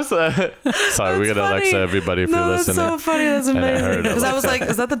 what was that? Sorry, we got That's Alexa, funny. everybody, if no, you're that's listening. so funny. That's And I amazing. heard Because I was Alexa.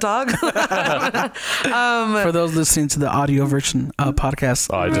 like, is that the dog? For those listening to the audio version podcast.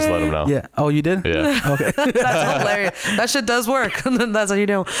 Oh, I just let him know. Yeah. Oh, you did? Yeah. Okay. That's hilarious. That shit does work. That's how you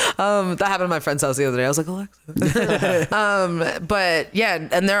know. That happened at my friend's house the other day. I was like, Alexa. But yeah,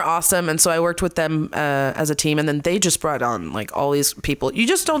 and they're awesome. And so I worked with them as a team, and then they just brought on like all these people. You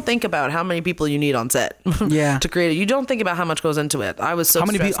just don't think about how many people you need on set. Yeah. To create it. You don't think about how much goes into it. I was so How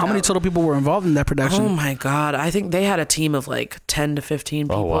many stressed out. total people were involved in that production? Oh my God. I think they had a team of like 10 to 15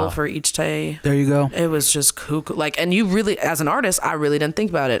 people wow. for each day. There you go. It was just cuckoo. Like, and you really, as an artist, I really didn't think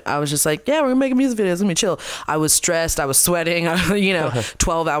about it. I was just like, yeah, we're gonna make a music video. It's gonna be chill. I was stressed. I was sweating,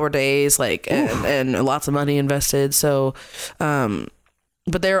 12-hour days, like, and lots of money invested. So,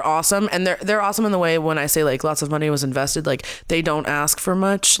 but they're awesome, and they're awesome in the way when I say like lots of money was invested, like they don't ask for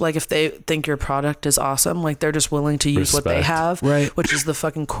much. Like if they think your product is awesome, like they're just willing to use what they Respect. have, Right. Which is the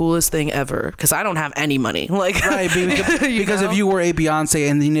fucking coolest thing ever. Because I don't have any money, like Right, because if you were a Beyonce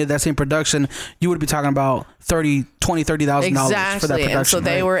and you needed that same production, you would be talking about $30,000 for that exactly, production. and so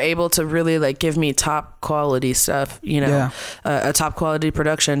they right? were able to really like give me top quality stuff, a top quality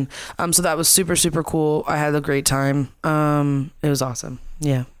production. So that was super super cool. I had a great time. It was awesome.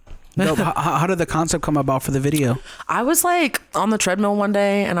 Yeah. Dope. How did the concept come about for the video? I was like on the treadmill one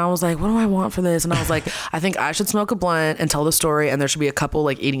day and I was like, what do I want for this? And I was like, I think I should smoke a blunt and tell the story, and there should be a couple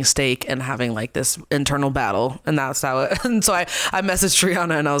like eating steak and having like this internal battle. And that's how it, and so I messaged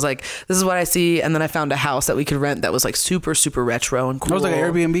Triana and I was like, this is what I see. And then I found a house that we could rent that was like super, super retro and cool. It was like an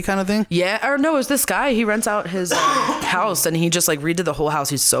Airbnb kind of thing? Yeah, or no, it was this guy. He rents out his house and he just like redid the whole house.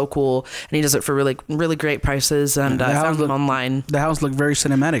 He's so cool and he does it for really, really great prices. And I found him online. The house looked very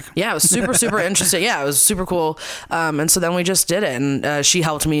cinematic. Yeah, it was super, super interesting. Yeah, it was super cool. And so then we just did it. And she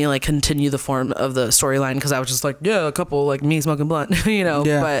helped me like continue the form of the storyline because I was just like, yeah, a couple like me smoking blunt, Yeah.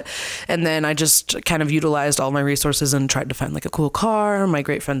 But, and then I just kind of utilized all my resources and tried to find like a cool car. My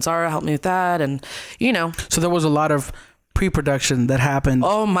great friend Zara helped me with that. And, So there was a lot of pre-production that happened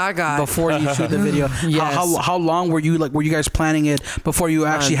oh my God. before you shoot the video. Yes. How long were you guys planning it before you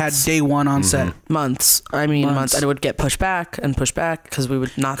actually had day one on set? Months. I mean, months. And it would get pushed back because we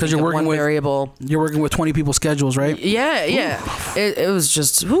would not think you're of working one with- variable. You're working with 20 people's schedules, right? Yeah, yeah. It was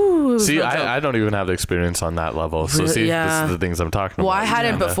just, woo. It was See, no joke. I don't even have the experience on that level. So Really? see, Yeah. this is the things I'm talking Well, about. I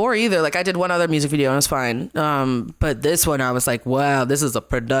hadn't Yeah. before either. Like I did one other music video and it was fine. But this one I was like, wow, this is a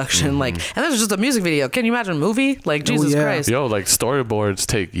production. Like, and this was just a music video. Can you imagine a movie? Like Jesus yeah. Christ. Yo, like storyboards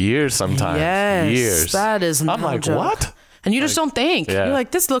take years sometimes. Yes, Years. that is I'm no like, joke. what? And you just don't think. Yeah. You're like,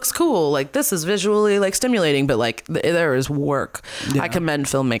 this looks cool. Like this is visually like stimulating, but like there is work. I commend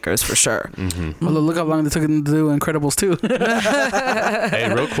filmmakers for sure. Well, look how long they took them to do Incredibles 2.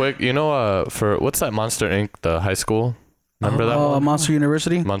 Hey, real quick, for what's that Monster Inc. the high school? Remember that one? Monster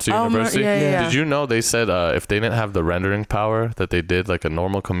University? Monster Oh, University. yeah. Did you know they said if they didn't have the rendering power that they did, like a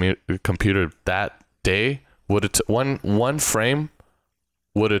normal computer that day, would it one frame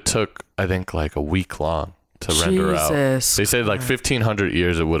would have took, I think, like a week long to render out. They said like 1,500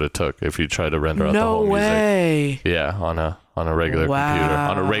 years it would have took if you tried to render out the whole music. No way. Yeah, on a regular computer.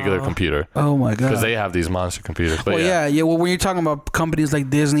 On a regular computer. Oh my god. Because they have these monster computers. But Well, when you're talking about companies like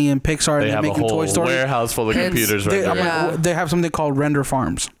Disney and Pixar, they have making a whole Toy Story warehouse full of computers right there. They have something called render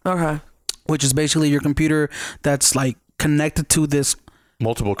farms. Okay. Which is basically your computer that's like connected to this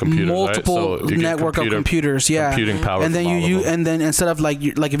multiple computers, right? So network of computers, computing power. And then and then instead of like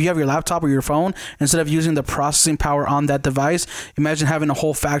if you have your laptop or your phone, instead of using the processing power on that device, imagine having a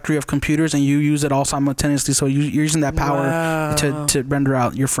whole factory of computers and you use it all simultaneously. So you're using that power to render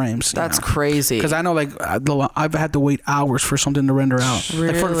out your frames. That's crazy. Because I know like I've had to wait hours for something to render out.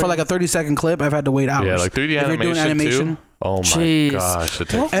 Really? For like a 30-second clip, I've had to wait hours. Yeah, like 3D animation, doing animation too. Oh my gosh!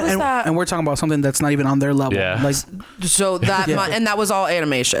 What was that? And we're talking about something that's not even on their level. Yeah. Like, so that and that was all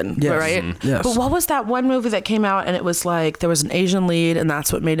animation, right? Mm-hmm. Yes. But what was that one movie that came out and it was like there was an Asian lead and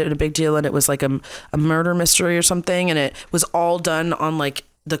that's what made it a big deal and it was like a murder mystery or something and it was all done on like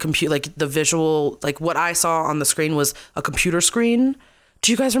the computer, like the visual, like what I saw on the screen was a computer screen.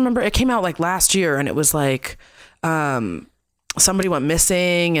 Do you guys remember? It came out like last year and it was like somebody went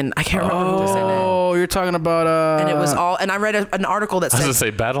missing and I can't remember who was in it. Oh, you're talking about and it was all and I read an article that said I was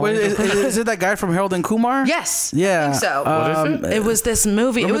gonna say Battle. is it that guy from Harold and Kumar? Yes. Yeah. I think so. What is it? It was this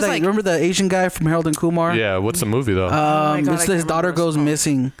movie. It was like remember the Asian guy from Harold and Kumar? Yeah, what's the movie though? His daughter goes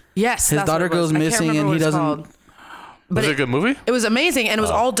missing. Yes, his daughter goes missing and he doesn't. Was it a good movie? It was amazing, and it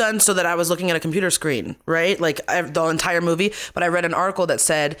was all done so that I was looking at a computer screen, right? Like the entire movie. But I read an article that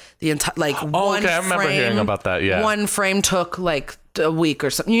said the entire one I remember hearing about that. Yeah, one frame took like a week or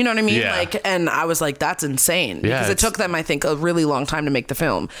something. You know what I mean? Yeah. Like, and I was like, that's insane because it took them, I think, a really long time to make the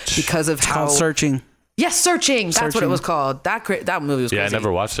film because of how Searching. Yes, Searching. That's what it was called. That movie was crazy. Yeah, I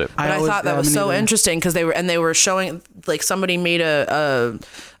never watched it. But I thought that was so interesting because they were showing like somebody made a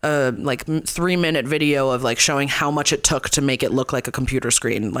like 3-minute video of like showing how much it took to make it look like a computer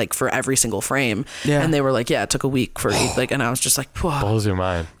screen, like for every single frame. Yeah. And they were like, yeah, it took a week for like, and I was just like, whoa. Blows your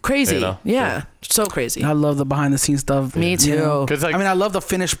mind. Crazy. You know? Yeah. So crazy. I love the behind the scenes stuff. Me too. You know? Like, I mean, I love the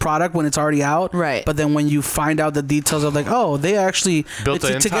finished product when it's already out. Right. But then when you find out the details of like, oh, they actually built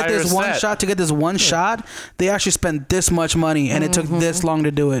to get this one shot, they actually spent this much money and it took this long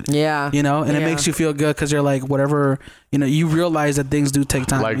to do it. Yeah. You know, and it makes you feel good because you're like, whatever, you know, you realize that things do take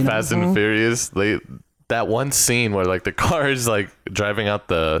time. Like Fast and Furious, that one scene where like the car is like driving out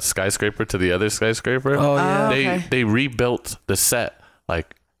the skyscraper to the other skyscraper. Oh yeah. They rebuilt the set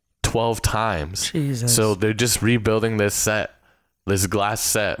like 12 times. Jesus. So they're just rebuilding this glass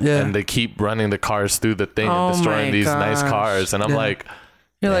set, and they keep running the cars through the thing and destroying these nice cars. And I'm like,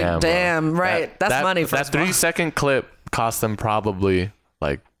 you're like, damn, right? That's money for that 3-second clip cost them probably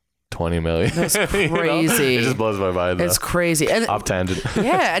like 20 million. That's crazy. You know? It just blows my mind. It's crazy. And off tangent.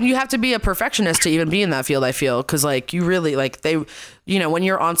 Yeah, and you have to be a perfectionist to even be in that field, I feel, because like you really like they, you know, when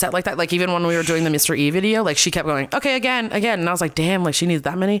you're on set like that, like even when we were doing the Mr. E video, like she kept going, okay, again, and I was like, damn, like she needs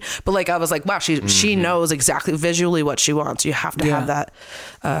that many, but like I was like, wow, she knows exactly visually what she wants. You have to have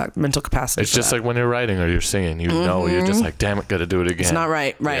that mental capacity. It's just like when you're writing or you're singing, you know, you're just like, damn it, gotta do it again. It's not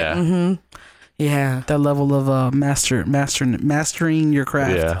right. Yeah. Yeah, that level of mastering your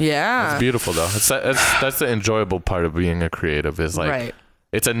craft. Yeah, it's beautiful though. That's the enjoyable part of being a creative is like,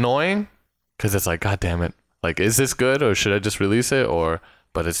 it's annoying because it's like, god damn it, like is this good or should I just release it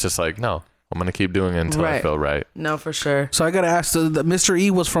but it's just like, no, I'm gonna keep doing it until I feel right. No, for sure. So I gotta ask, the Mr.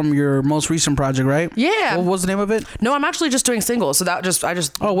 E was from your most recent project, right? Yeah. What was the name of it? No, I'm actually just doing singles. So I just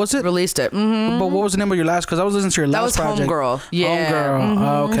was it released it? Mm-hmm. But what was the name of your last? Because I was listening to your last project. That was Homegirl. Yeah. Homegirl. Mm-hmm.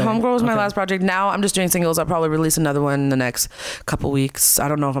 Oh, okay. Homegirl was my last project. Now I'm just doing singles. I'll probably release another one in the next couple weeks. I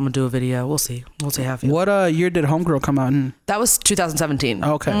don't know if I'm gonna do a video. We'll see. We'll see how I feel. What year did Homegirl come out in? That was 2017.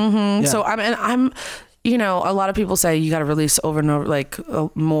 Okay. Mm-hmm. Yeah. So I'm. You know, a lot of people say you got to release over and over, like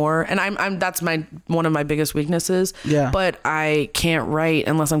more, and I'm that's one of my biggest weaknesses. Yeah. But I can't write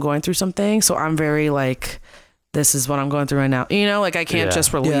unless I'm going through something, so I'm very like, this is what I'm going through right now. You know, like I can't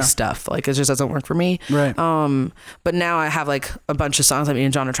just release stuff. Like it just doesn't work for me. Right. But now I have like a bunch of songs that me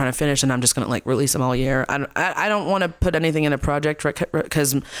and John are trying to finish, and I'm just gonna like release them all year. I don't want to put anything in a project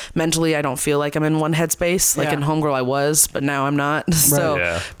because mentally I don't feel like I'm in one headspace. Like in Homegirl I was, but now I'm not.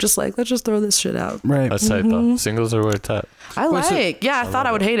 So just like, let's just throw this shit out. Right. That's tight though. Singles are where it's at. I thought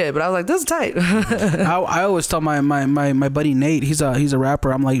I would hate it, but I was like, this is tight. I always tell my buddy Nate, he's a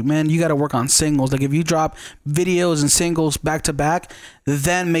rapper. I'm like, man, you got to work on singles. Like if you drop videos and singles back to back,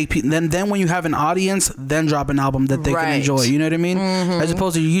 then then when you have an audience, then drop an album that they can enjoy. You know what I mean? As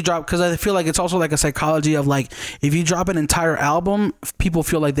opposed to you drop, because I feel like it's also like a psychology of like, if you drop an entire album, people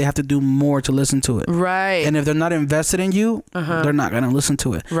feel like they have to do more to listen to it. Right. And if they're not invested in you, they're not gonna listen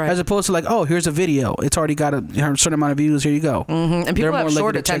to it. Right. As opposed to like, oh, here's a video. It's already got a certain amount of views. Here you go. And people have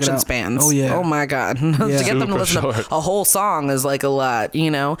short attention spans. Oh yeah. Oh my god. To get them to listen to a whole song is like a lot. You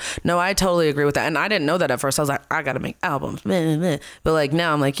know. No, I totally agree with that. And I didn't know that at first. I was like, I gotta make albums. But like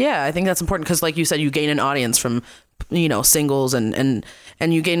now I'm like, yeah, I think that's important, because like you said, you gain an audience from, you know, singles and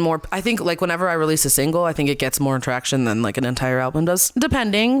you gain more. I think like whenever I release a single, I think it gets more traction than like an entire album does,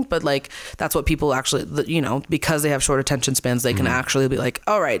 depending. But like that's what people actually, you know, because they have short attention spans, they can actually be like,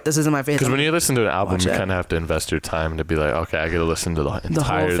 all right, this isn't my favorite. Because when you listen to an album, you kind of have to invest your time to be like, okay, I get to listen to the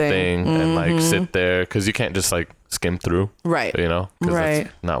entire thing and like sit there, because you can't just like skim through, right? You know, because that's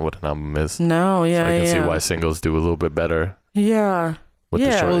not what an album is. No, yeah, so I can see why singles do a little bit better. Yeah, with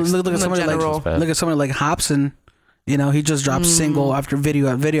the short look at somebody like Hobson. You know, he just drops single after video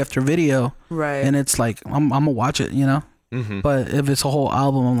after video, right? And it's like I'm gonna watch it, you know. But if it's a whole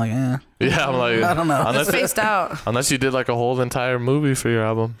album, I'm like, yeah, I'm like, I don't know. Unless it's spaced out. Unless you did like a whole entire movie for your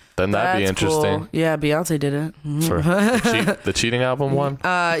album, then that'd be interesting. Cool. Yeah, Beyonce did it. For the cheating album one.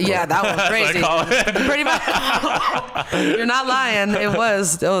 Yeah, that was crazy. Pretty much. You're not lying. It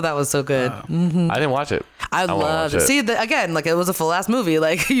was. Oh, that was so good. I didn't watch it. I loved it. See, again, like it was a full ass movie.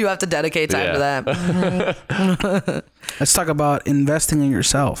 Like you have to dedicate time to that. Let's talk about investing in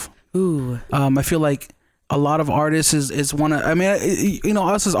yourself. Ooh. I feel like a lot of artists is one of, I mean, you know,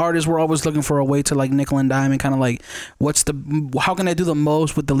 us as artists, we're always looking for a way to like nickel and dime and kind of like, how can I do the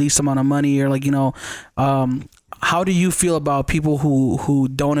most with the least amount of money, or like, you know, how do you feel about people who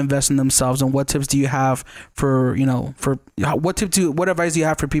don't invest in themselves, and what tips do you have for, you know, what advice do you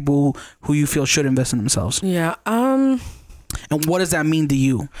have for people who you feel should invest in themselves? Yeah. And what does that mean to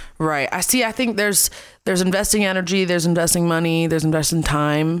you? Right. I think there's investing energy, there's investing money, there's investing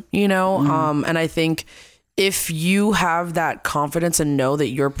time, you know? And I think if you have that confidence and know that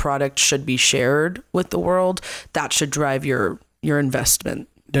your product should be shared with the world, that should drive your investment.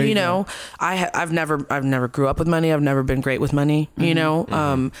 You know, I've never grew up with money. I've never been great with money, you know?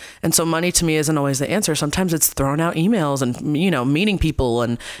 And so money to me isn't always the answer. Sometimes it's throwing out emails and, you know, meeting people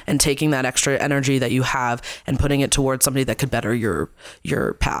and taking that extra energy that you have and putting it towards somebody that could better your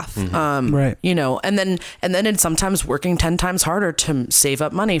path. Right. You know, and then it's sometimes working 10 times harder to save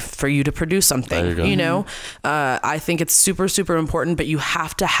up money for you to produce something, you know? I think it's super, super important, but you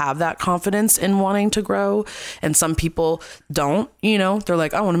have to have that confidence in wanting to grow. And some people don't, you know, they're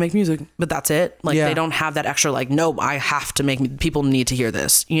like, I want to make music, but that's it. Like they don't have that extra, like, no, I have to make, people need to hear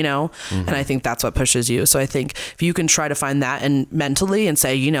this, you know? And I think that's what pushes you. So I think if you can try to find that and mentally and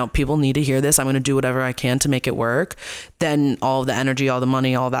say, you know, people need to hear this, I'm going to do whatever I can to make it work, then all the energy, all the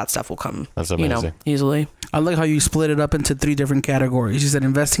money, all that stuff will come, you know, easily. I like how you split it up into 3 different categories. You said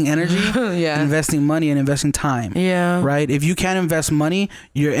investing energy, investing money, and investing time. Yeah. Right? If you can't invest money,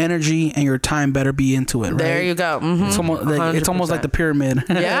 your energy and your time better be into it, right? There you go. It's almost like the pyramid.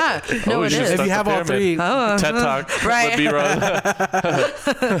 Yeah. No, it is. If you have all 3. TED Talk. Right.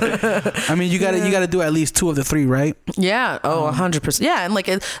 I mean, you gotta do at least 2 of the 3, right? Yeah. Oh, 100%. Yeah. And like,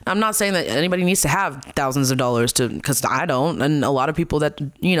 I'm not saying that anybody needs to have thousands of dollars because I don't. And a lot of people that,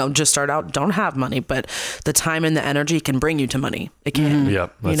 you know, just start out don't have money, but the time and the energy can bring you to money. It can.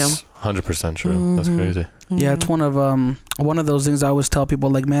 Yep. That's, you know, 100% true. That's crazy. Yeah, it's one of those things I always tell people,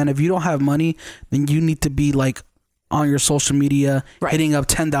 like, man, if you don't have money, then you need to be like on your social media, hitting up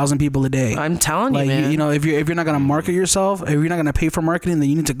 10,000 people a day. I'm telling you, man. You know, if you're not gonna market yourself, if you're not gonna pay for marketing, then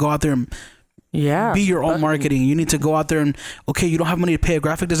you need to go out there and be your own marketing. You need to go out there and, okay, you don't have money to pay a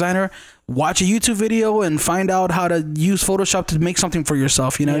graphic designer, watch a YouTube video and find out how to use Photoshop to make something for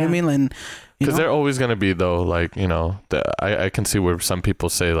yourself. You know what I mean? And because they're always going to be, though, like, you know, I can see where some people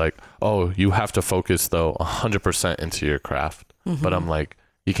say, like, oh, you have to focus, though, 100% into your craft. But I'm like,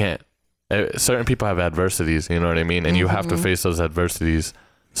 you can't. Certain people have adversities, you know what I mean? And you have to face those adversities.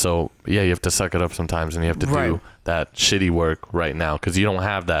 So, yeah, you have to suck it up sometimes, and you have to do that shitty work right now because you don't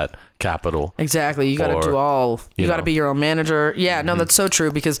have that capital. Exactly. You got to do all. You got to be your own manager. Yeah, no, that's so true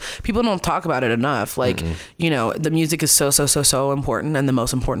because people don't talk about it enough. Like, you know, the music is so important and the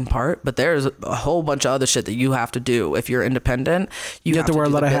most important part, but there's a whole bunch of other shit that you have to do. If you're independent, you have to wear a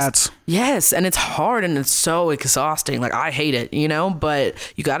lot of hats. Yes, and it's hard and it's so exhausting. Like, I hate it, you know, but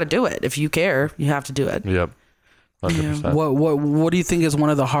you got to do it. If you care, you have to do it. Yep. 100%. What do you think is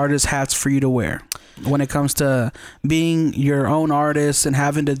one of the hardest hats for you to wear when it comes to being your own artist and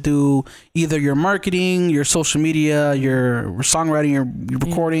having to do either your marketing, your social media, your songwriting, your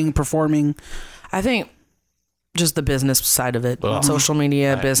recording, performing? I think just the business side of it. Social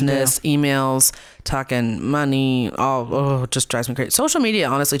media, business, emails, talking money, it just drives me crazy. Social media,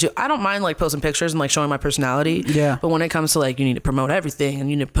 honestly, too. I don't mind like posting pictures and like showing my personality. Yeah. But when it comes to like, you need to promote everything and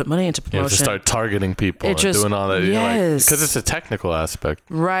you need to put money into promotion. You have to start targeting people and doing all that. Yes. Because it's a technical aspect.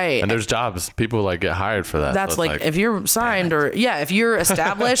 Right. And there's jobs. People like get hired for that. That's so like if you're signed if you're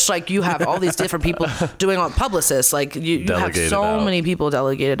established, like you have all these different people doing all publicists, like you have so many people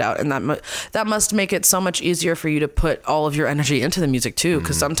delegated out, and that must make it so much easier for you to put all of your energy into the music too,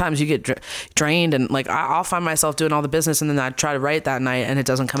 because sometimes you get drained, and like I'll find myself doing all the business and then I try to write that night and it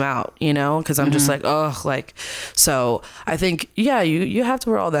doesn't come out, you know, because I'm just like, so I think you have to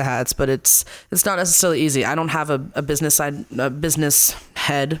wear all the hats, but it's not necessarily easy. I don't have a business side, a business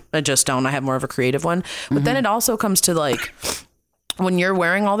head. I just don't. I have more of a creative one. But then it also comes to like, when you're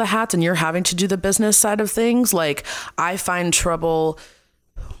wearing all the hats and you're having to do the business side of things, like I find trouble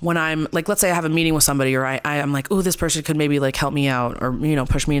when I'm like, let's say I have a meeting with somebody, or I'm like, oh, this person could maybe like help me out, or, you know,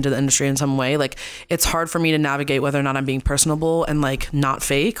 push me into the industry in some way. Like it's hard for me to navigate whether or not I'm being personable and like not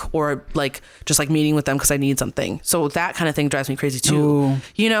fake, or like just like meeting with them because I need something. So that kind of thing drives me crazy too. Ooh.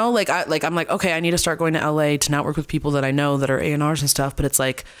 You know, I'm like, okay, I need to start going to LA to network with people that I know that are A&Rs and stuff. But it's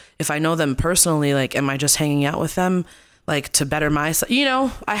like, if I know them personally, like, am I just hanging out with them like to better myself? You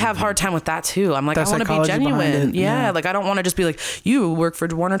know, I have hard time with that too. I'm like, I want to be genuine. Yeah. Like I don't want to just be like, you work for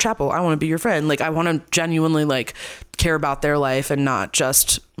Warner Chappell, I want to be your friend. Like I want to genuinely like care about their life and not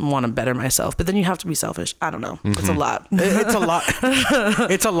just want to better myself. But then you have to be selfish. I don't know. It's a lot. It's a lot.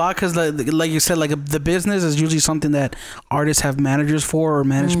 It's a lot because like you said, like the business is usually something that artists have managers for, or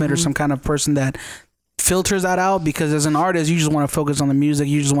management, or some kind of person that filters that out, because as an artist you just want to focus on the music,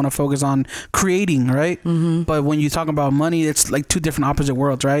 you just want to focus on creating, right? But when you talk about money, it's like two different opposite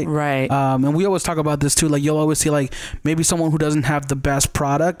worlds, right? And we always talk about this too, like you'll always see like maybe someone who doesn't have the best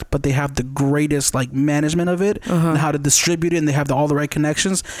product but they have the greatest like management of it and how to distribute it, and they have all the right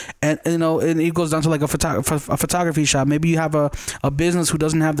connections, and you know, and it goes down to like a photography shop. Maybe you have a business who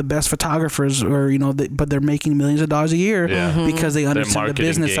doesn't have the best photographers, or you know, but they're making millions of dollars a year because they understand the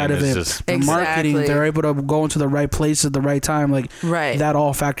business side of it. The marketing, they're able to go into the right place at the right time, like that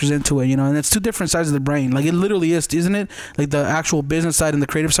all factors into it, you know. And it's two different sides of the brain, like it literally is, isn't it? Like the actual business side and the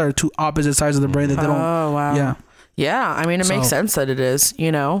creative side are two opposite sides of the brain that they don't I mean, it makes sense that it is,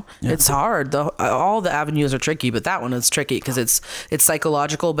 you know. It's hard. All the avenues are tricky, but that one is tricky because it's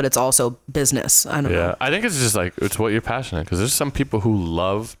psychological, but it's also business. I don't know. I think it's just like, it's what you're passionate, because there's some people who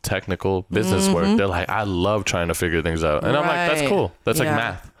love technical business work. They're like, I love trying to figure things out, and I'm like, that's cool. That's like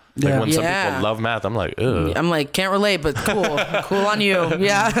math. Like when some people love math, I'm like, ugh. I'm like, can't relate, but cool. Cool on you. But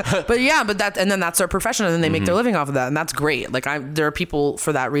that, and then that's their profession, and then they make their living off of that, and that's great. Like there are people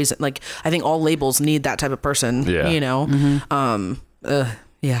for that reason. Like I think all labels need that type of person. You know. But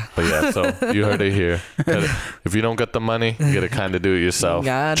so you heard it here. If you don't get the money, you gotta kind of do it yourself.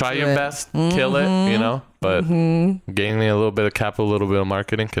 Try your best, kill it, you know. But gaining a little bit of capital, a little bit of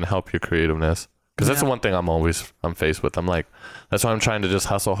marketing can help your creativeness. Because that's the one thing I'm faced with. I'm like, that's why I'm trying to just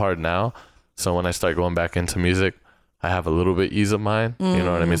hustle hard now. So when I start going back into music, I have a little bit ease of mind. You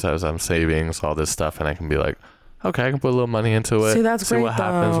know what I mean? So I'm saving all this stuff, and I can be like, okay, I can put a little money into it. See what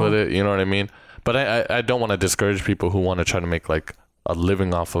happens with it. You know what I mean? But I don't want to discourage people who want to try to make like a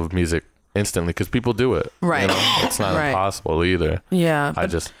living off of music instantly, because people do it. You know? It's not impossible either. I'm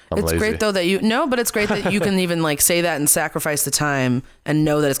it's lazy. Great though that but it's great that you can even like say that and sacrifice the time and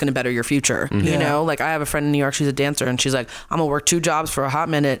know that it's going to better your future. You know, like I have a friend in New York, she's a dancer, and she's like, I'm gonna work 2 jobs for a hot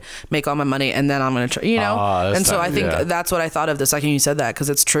minute, make all my money, and then I'm gonna try, you know. And so I think that's what I thought of the second you said that, because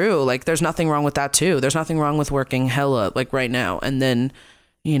it's true. Like there's nothing wrong with that too. There's nothing wrong with working hella like right now, and then,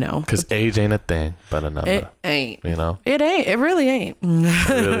 you know, because age ain't a thing but a number. It ain't. You know, it ain't. It really ain't. It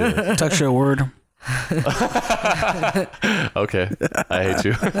really is. Touch your word. Okay, I hate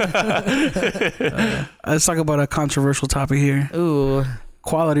you. Let's talk about a controversial topic here. Ooh,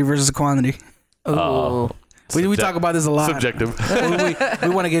 quality versus quantity. Ooh, we talk about this a lot. Subjective. we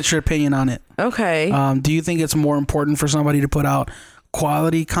want to get your opinion on it. Okay. Do you think it's more important for somebody to put out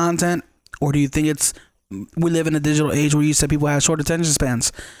quality content, or do you think we live in a digital age where you said people have short attention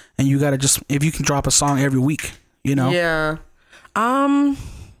spans, and you gotta just, if you can drop a song every week, you know? Yeah.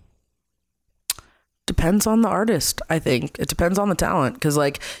 Depends on the artist. I think it depends on the talent, because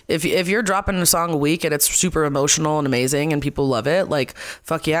like if you're dropping a song a week and it's super emotional and amazing and people love it, like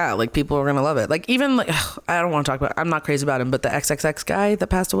fuck yeah, like people are gonna love it. Like even like I don't want to talk about, I'm not crazy about him, but the XXX guy that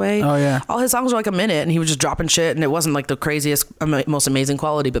passed away, all his songs were like a minute, and he was just dropping shit, and it wasn't like the craziest most amazing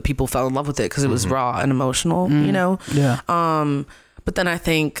quality, but people fell in love with it because it was raw and emotional, you know. But then I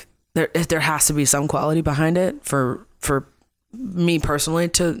think there has to be some quality behind it for me personally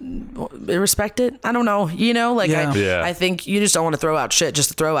to respect it. I don't know, you know, like I think you just don't want to throw out shit just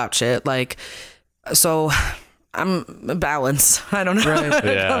to throw out shit. Like, so I'm balanced. I don't know. Right.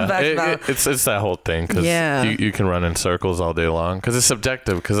 Yeah, it's that whole thing because you can run in circles all day long because it's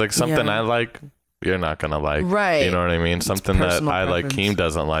subjective. Because like something I like, you're not gonna like. Right. You know what I mean? Something that I like, Keem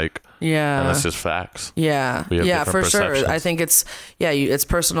doesn't like. Yeah. And that's just facts. Yeah. Yeah, for sure. I think it's it's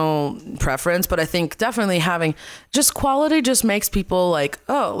personal preference, but I think definitely having just quality just makes people like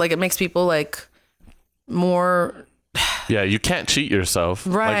it makes people like more. Yeah, you can't cheat yourself.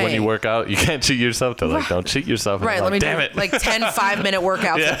 Right. Like when you work out, you can't cheat yourself. They're like, don't cheat yourself. Right. Let me do like 10 5-minute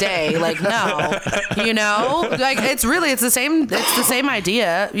workouts a day. Like, no, you know, like it's the same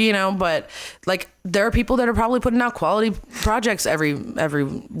idea, you know, but like there are people that are probably putting out quality projects every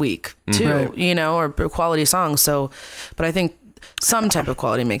week too, right. You know, or quality songs. So, but I think some type of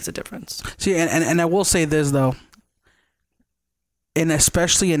quality makes a difference. See, and I will say this though, and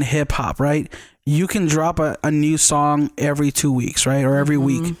especially in hip hop, right? You can drop a new song every 2 weeks, right? Or every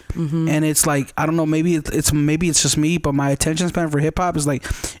week. Mm-hmm. And it's like, I don't know, maybe it's just me, but my attention span for hip hop is like,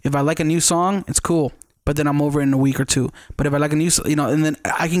 if I like a new song, it's cool. But then I'm over in a week or two. But if I like a new, you know, and then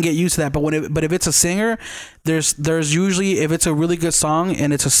I can get used to that. But if it's a singer, there's usually, if it's a really good song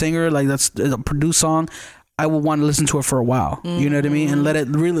and it's a singer, like that's a produced song, I will want to listen to it for a while. Mm-hmm. You know what I mean? And let it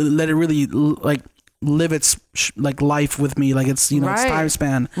really like live its like life with me, like it's, you know, its time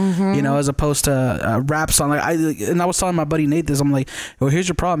span, you know, as opposed to a rap song. Like I was telling my buddy Nate this, I'm like, well, here's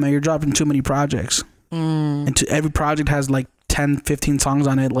your problem, man, you're dropping too many projects, and every project has like 10-15 songs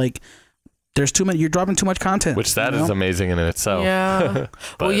on it. Like there's too many, you're dropping too much content, which that is amazing in itself. Yeah.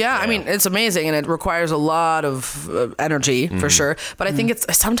 Well, yeah, I mean, it's amazing and it requires a lot of energy for sure, but I think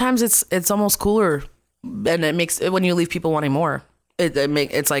it's almost cooler, and it makes it when you leave people wanting more.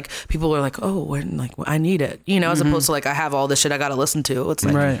 It's like people are like, oh, when, like I need it, you know, as opposed to like I have all this shit I gotta listen to. It's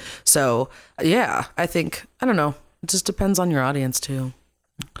like, right. So yeah, I think, I don't know, it just depends on your audience too.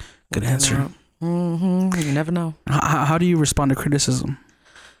 Good answer. You never know. How do you respond to criticism?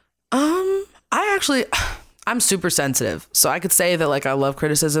 I'm super sensitive, so I could say that like I love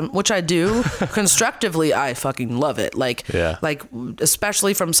criticism, which I do. Constructively, I fucking love it. Like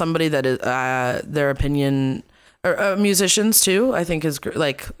especially from somebody that is their opinion. Or musicians too, I think is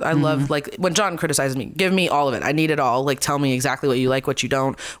like, I love like when John criticizes me, give me all of it. I need it all. Like tell me exactly what you like, what you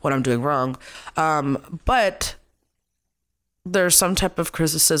don't, what I'm doing wrong. But there's some type of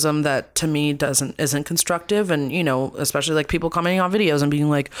criticism that to me isn't constructive, and you know, especially like people commenting on videos and being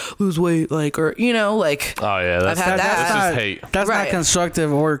like, lose weight, like, or you know, like, oh yeah, that's just hate. That's not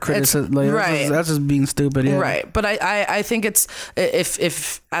constructive or criticism. Like, that's just being stupid. Yeah. Right. But I think it's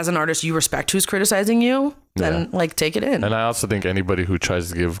if as an artist you respect who's criticizing you, then like take it in. And I also think anybody who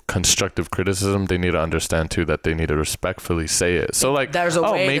tries to give constructive criticism, they need to understand too that they need to respectfully say it. So like, there's a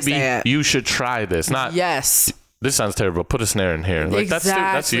way to say it. You should try this. Not this sounds terrible. Put a snare in here. Like that's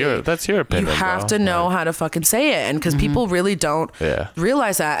your opinion. You have to know how to fucking say it, and because people really don't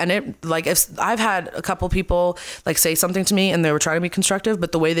realize that. And it like if I've had a couple people like say something to me and they were trying to be constructive,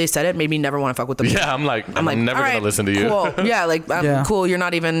 but the way they said it made me never want to fuck with them. Yeah, I'm never gonna listen to you. Cool. Yeah, like cool. You're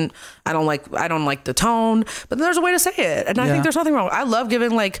not even. I don't like the tone, but there's a way to say it, and I think there's nothing wrong. I love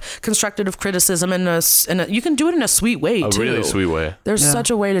giving like constructive criticism in a you can do it in a sweet way too. A really sweet way. There's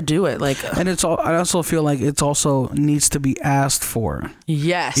such a way to do it. Like, and it's all. I also feel like it's also needs to be asked for.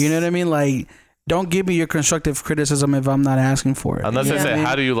 Yes. You know what I mean? Like, don't give me your constructive criticism if I'm not asking for it. Unless they say,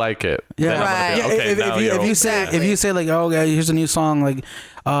 how do you like it? Yeah. Right. Okay, if you say like, oh, okay, here's a new song, like,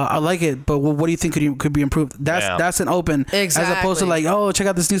 I like it, but what do you think could be improved? That's an open, as opposed to like, oh, check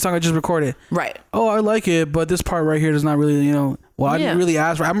out this new song I just recorded. Right. Oh, I like it, but this part right here does not really, you know. Well, I didn't really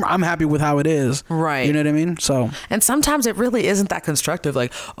ask for. I'm happy with how it is. Right. You know what I mean? So. And sometimes it really isn't that constructive.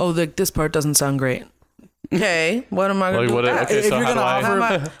 Like, oh, this part doesn't sound great. Okay, what am I gonna do? If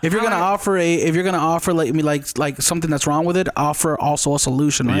you're gonna offer like something that's wrong with it, offer also a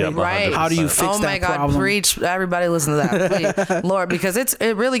solution, right? Yeah, right. How do you fix that problem? Oh my God, preach! Everybody listen to that, please, Lord, because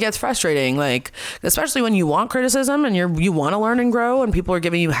it really gets frustrating. Like, especially when you want criticism and you want to learn and grow, and people are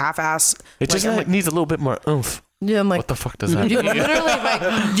giving you half-ass. It just needs a little bit more oomph. Yeah, I'm like, what the fuck does that mean? Literally,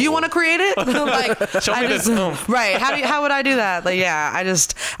 like, do you want to create it? Like, show me this. Right? How would I do that? Like, yeah,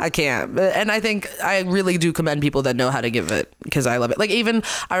 I can't. And I think I really do commend people that know how to give it, because I love it. Like, even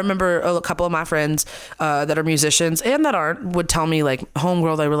I remember a couple of my friends that are musicians and that aren't would tell me, like,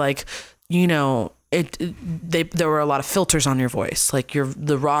 homegirl, they were like, you know, there were a lot of filters on your voice, like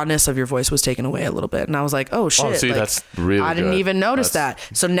the rawness of your voice was taken away a little bit, and I was like, oh shit. Oh, see, like, that's really I didn't even notice that.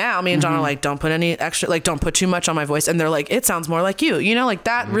 So now me and John are like, don't put any extra, like, don't put too much on my voice, and they're like, it sounds more like you know, like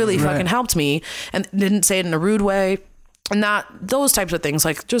that really fucking helped me, and didn't say it in a rude way. And those types of things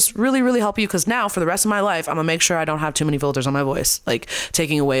like just really, really help you. Because now for the rest of my life, I'm gonna make sure I don't have too many filters on my voice, like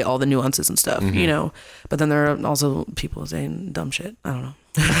taking away all the nuances and stuff, you know. But then there are also people saying dumb shit. I don't know.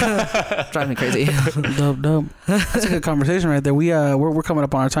 Drive me crazy. Dope. That's a good conversation right there. We're coming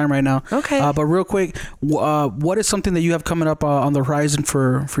up on our time right now. Okay. But real quick, what is something that you have coming up on the horizon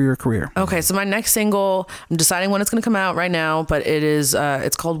for your career? Okay, so my next single, I'm deciding when it's going to come out right now, but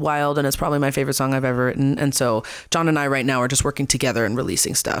it's called Wild, and it's probably my favorite song I've ever written. And so John and I right now are just working together and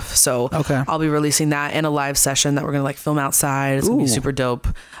releasing stuff. So okay. I'll be releasing that and a live session that we're going to like film outside. It's going to be super dope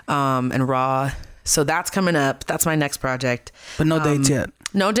and raw. So that's coming up. That's my next project. But no dates yet.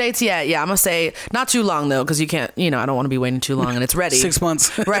 No dates yet. Yeah, I'm going to say not too long, though, because you can't, I don't want to be waiting too long, and it's ready. 6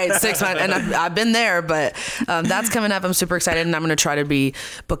 months. Right, 6 months. And I've been there, but that's coming up. I'm super excited, and I'm going to try to be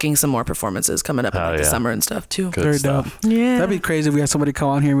booking some more performances coming up in the summer and stuff, too. Good Very stuff. dope. Yeah. That'd be crazy if we had somebody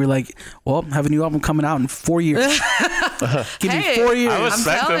call on here and we're like, well, I have a new album coming out in 4 years. Give me 4 years. I'm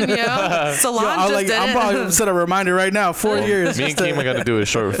telling you. Solange just did I'm it. probably going to set a reminder right now. 4 years. Me and Keem are gonna do a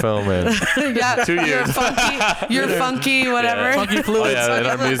short film in Yeah, 2 years. You're funky, whatever. Yeah. Funky fluids. Oh yeah, in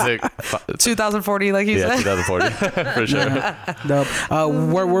our music. 2040, like you Yeah, said. 2040 for sure. Dope.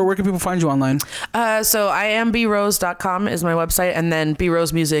 Where can people find you online? So I am brose.com is my website, and then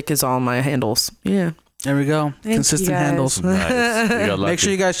brose music is all my handles. Yeah. There we go. Thank Consistent you guys. handles. Nice. You got lucky. Make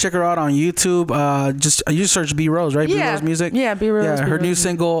sure you guys check her out on YouTube. Just you search B Rose, right? B Rose Music. Yeah, B Rose. Yeah, her new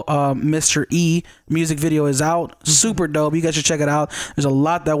single, Mr. E music video is out. Super dope. You guys should check it out. There's a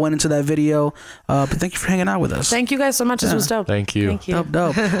lot that went into that video. But thank you for hanging out with us. Thank you guys so much. This was dope. Thank you. Thank you.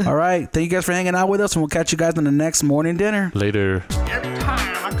 Dope. All right. Thank you guys for hanging out with us, and we'll catch you guys on the next morning dinner. Later. Every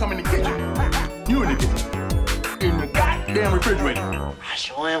time I come in the kitchen, you in the kitchen. In the goddamn refrigerator. I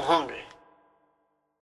sure am hungry.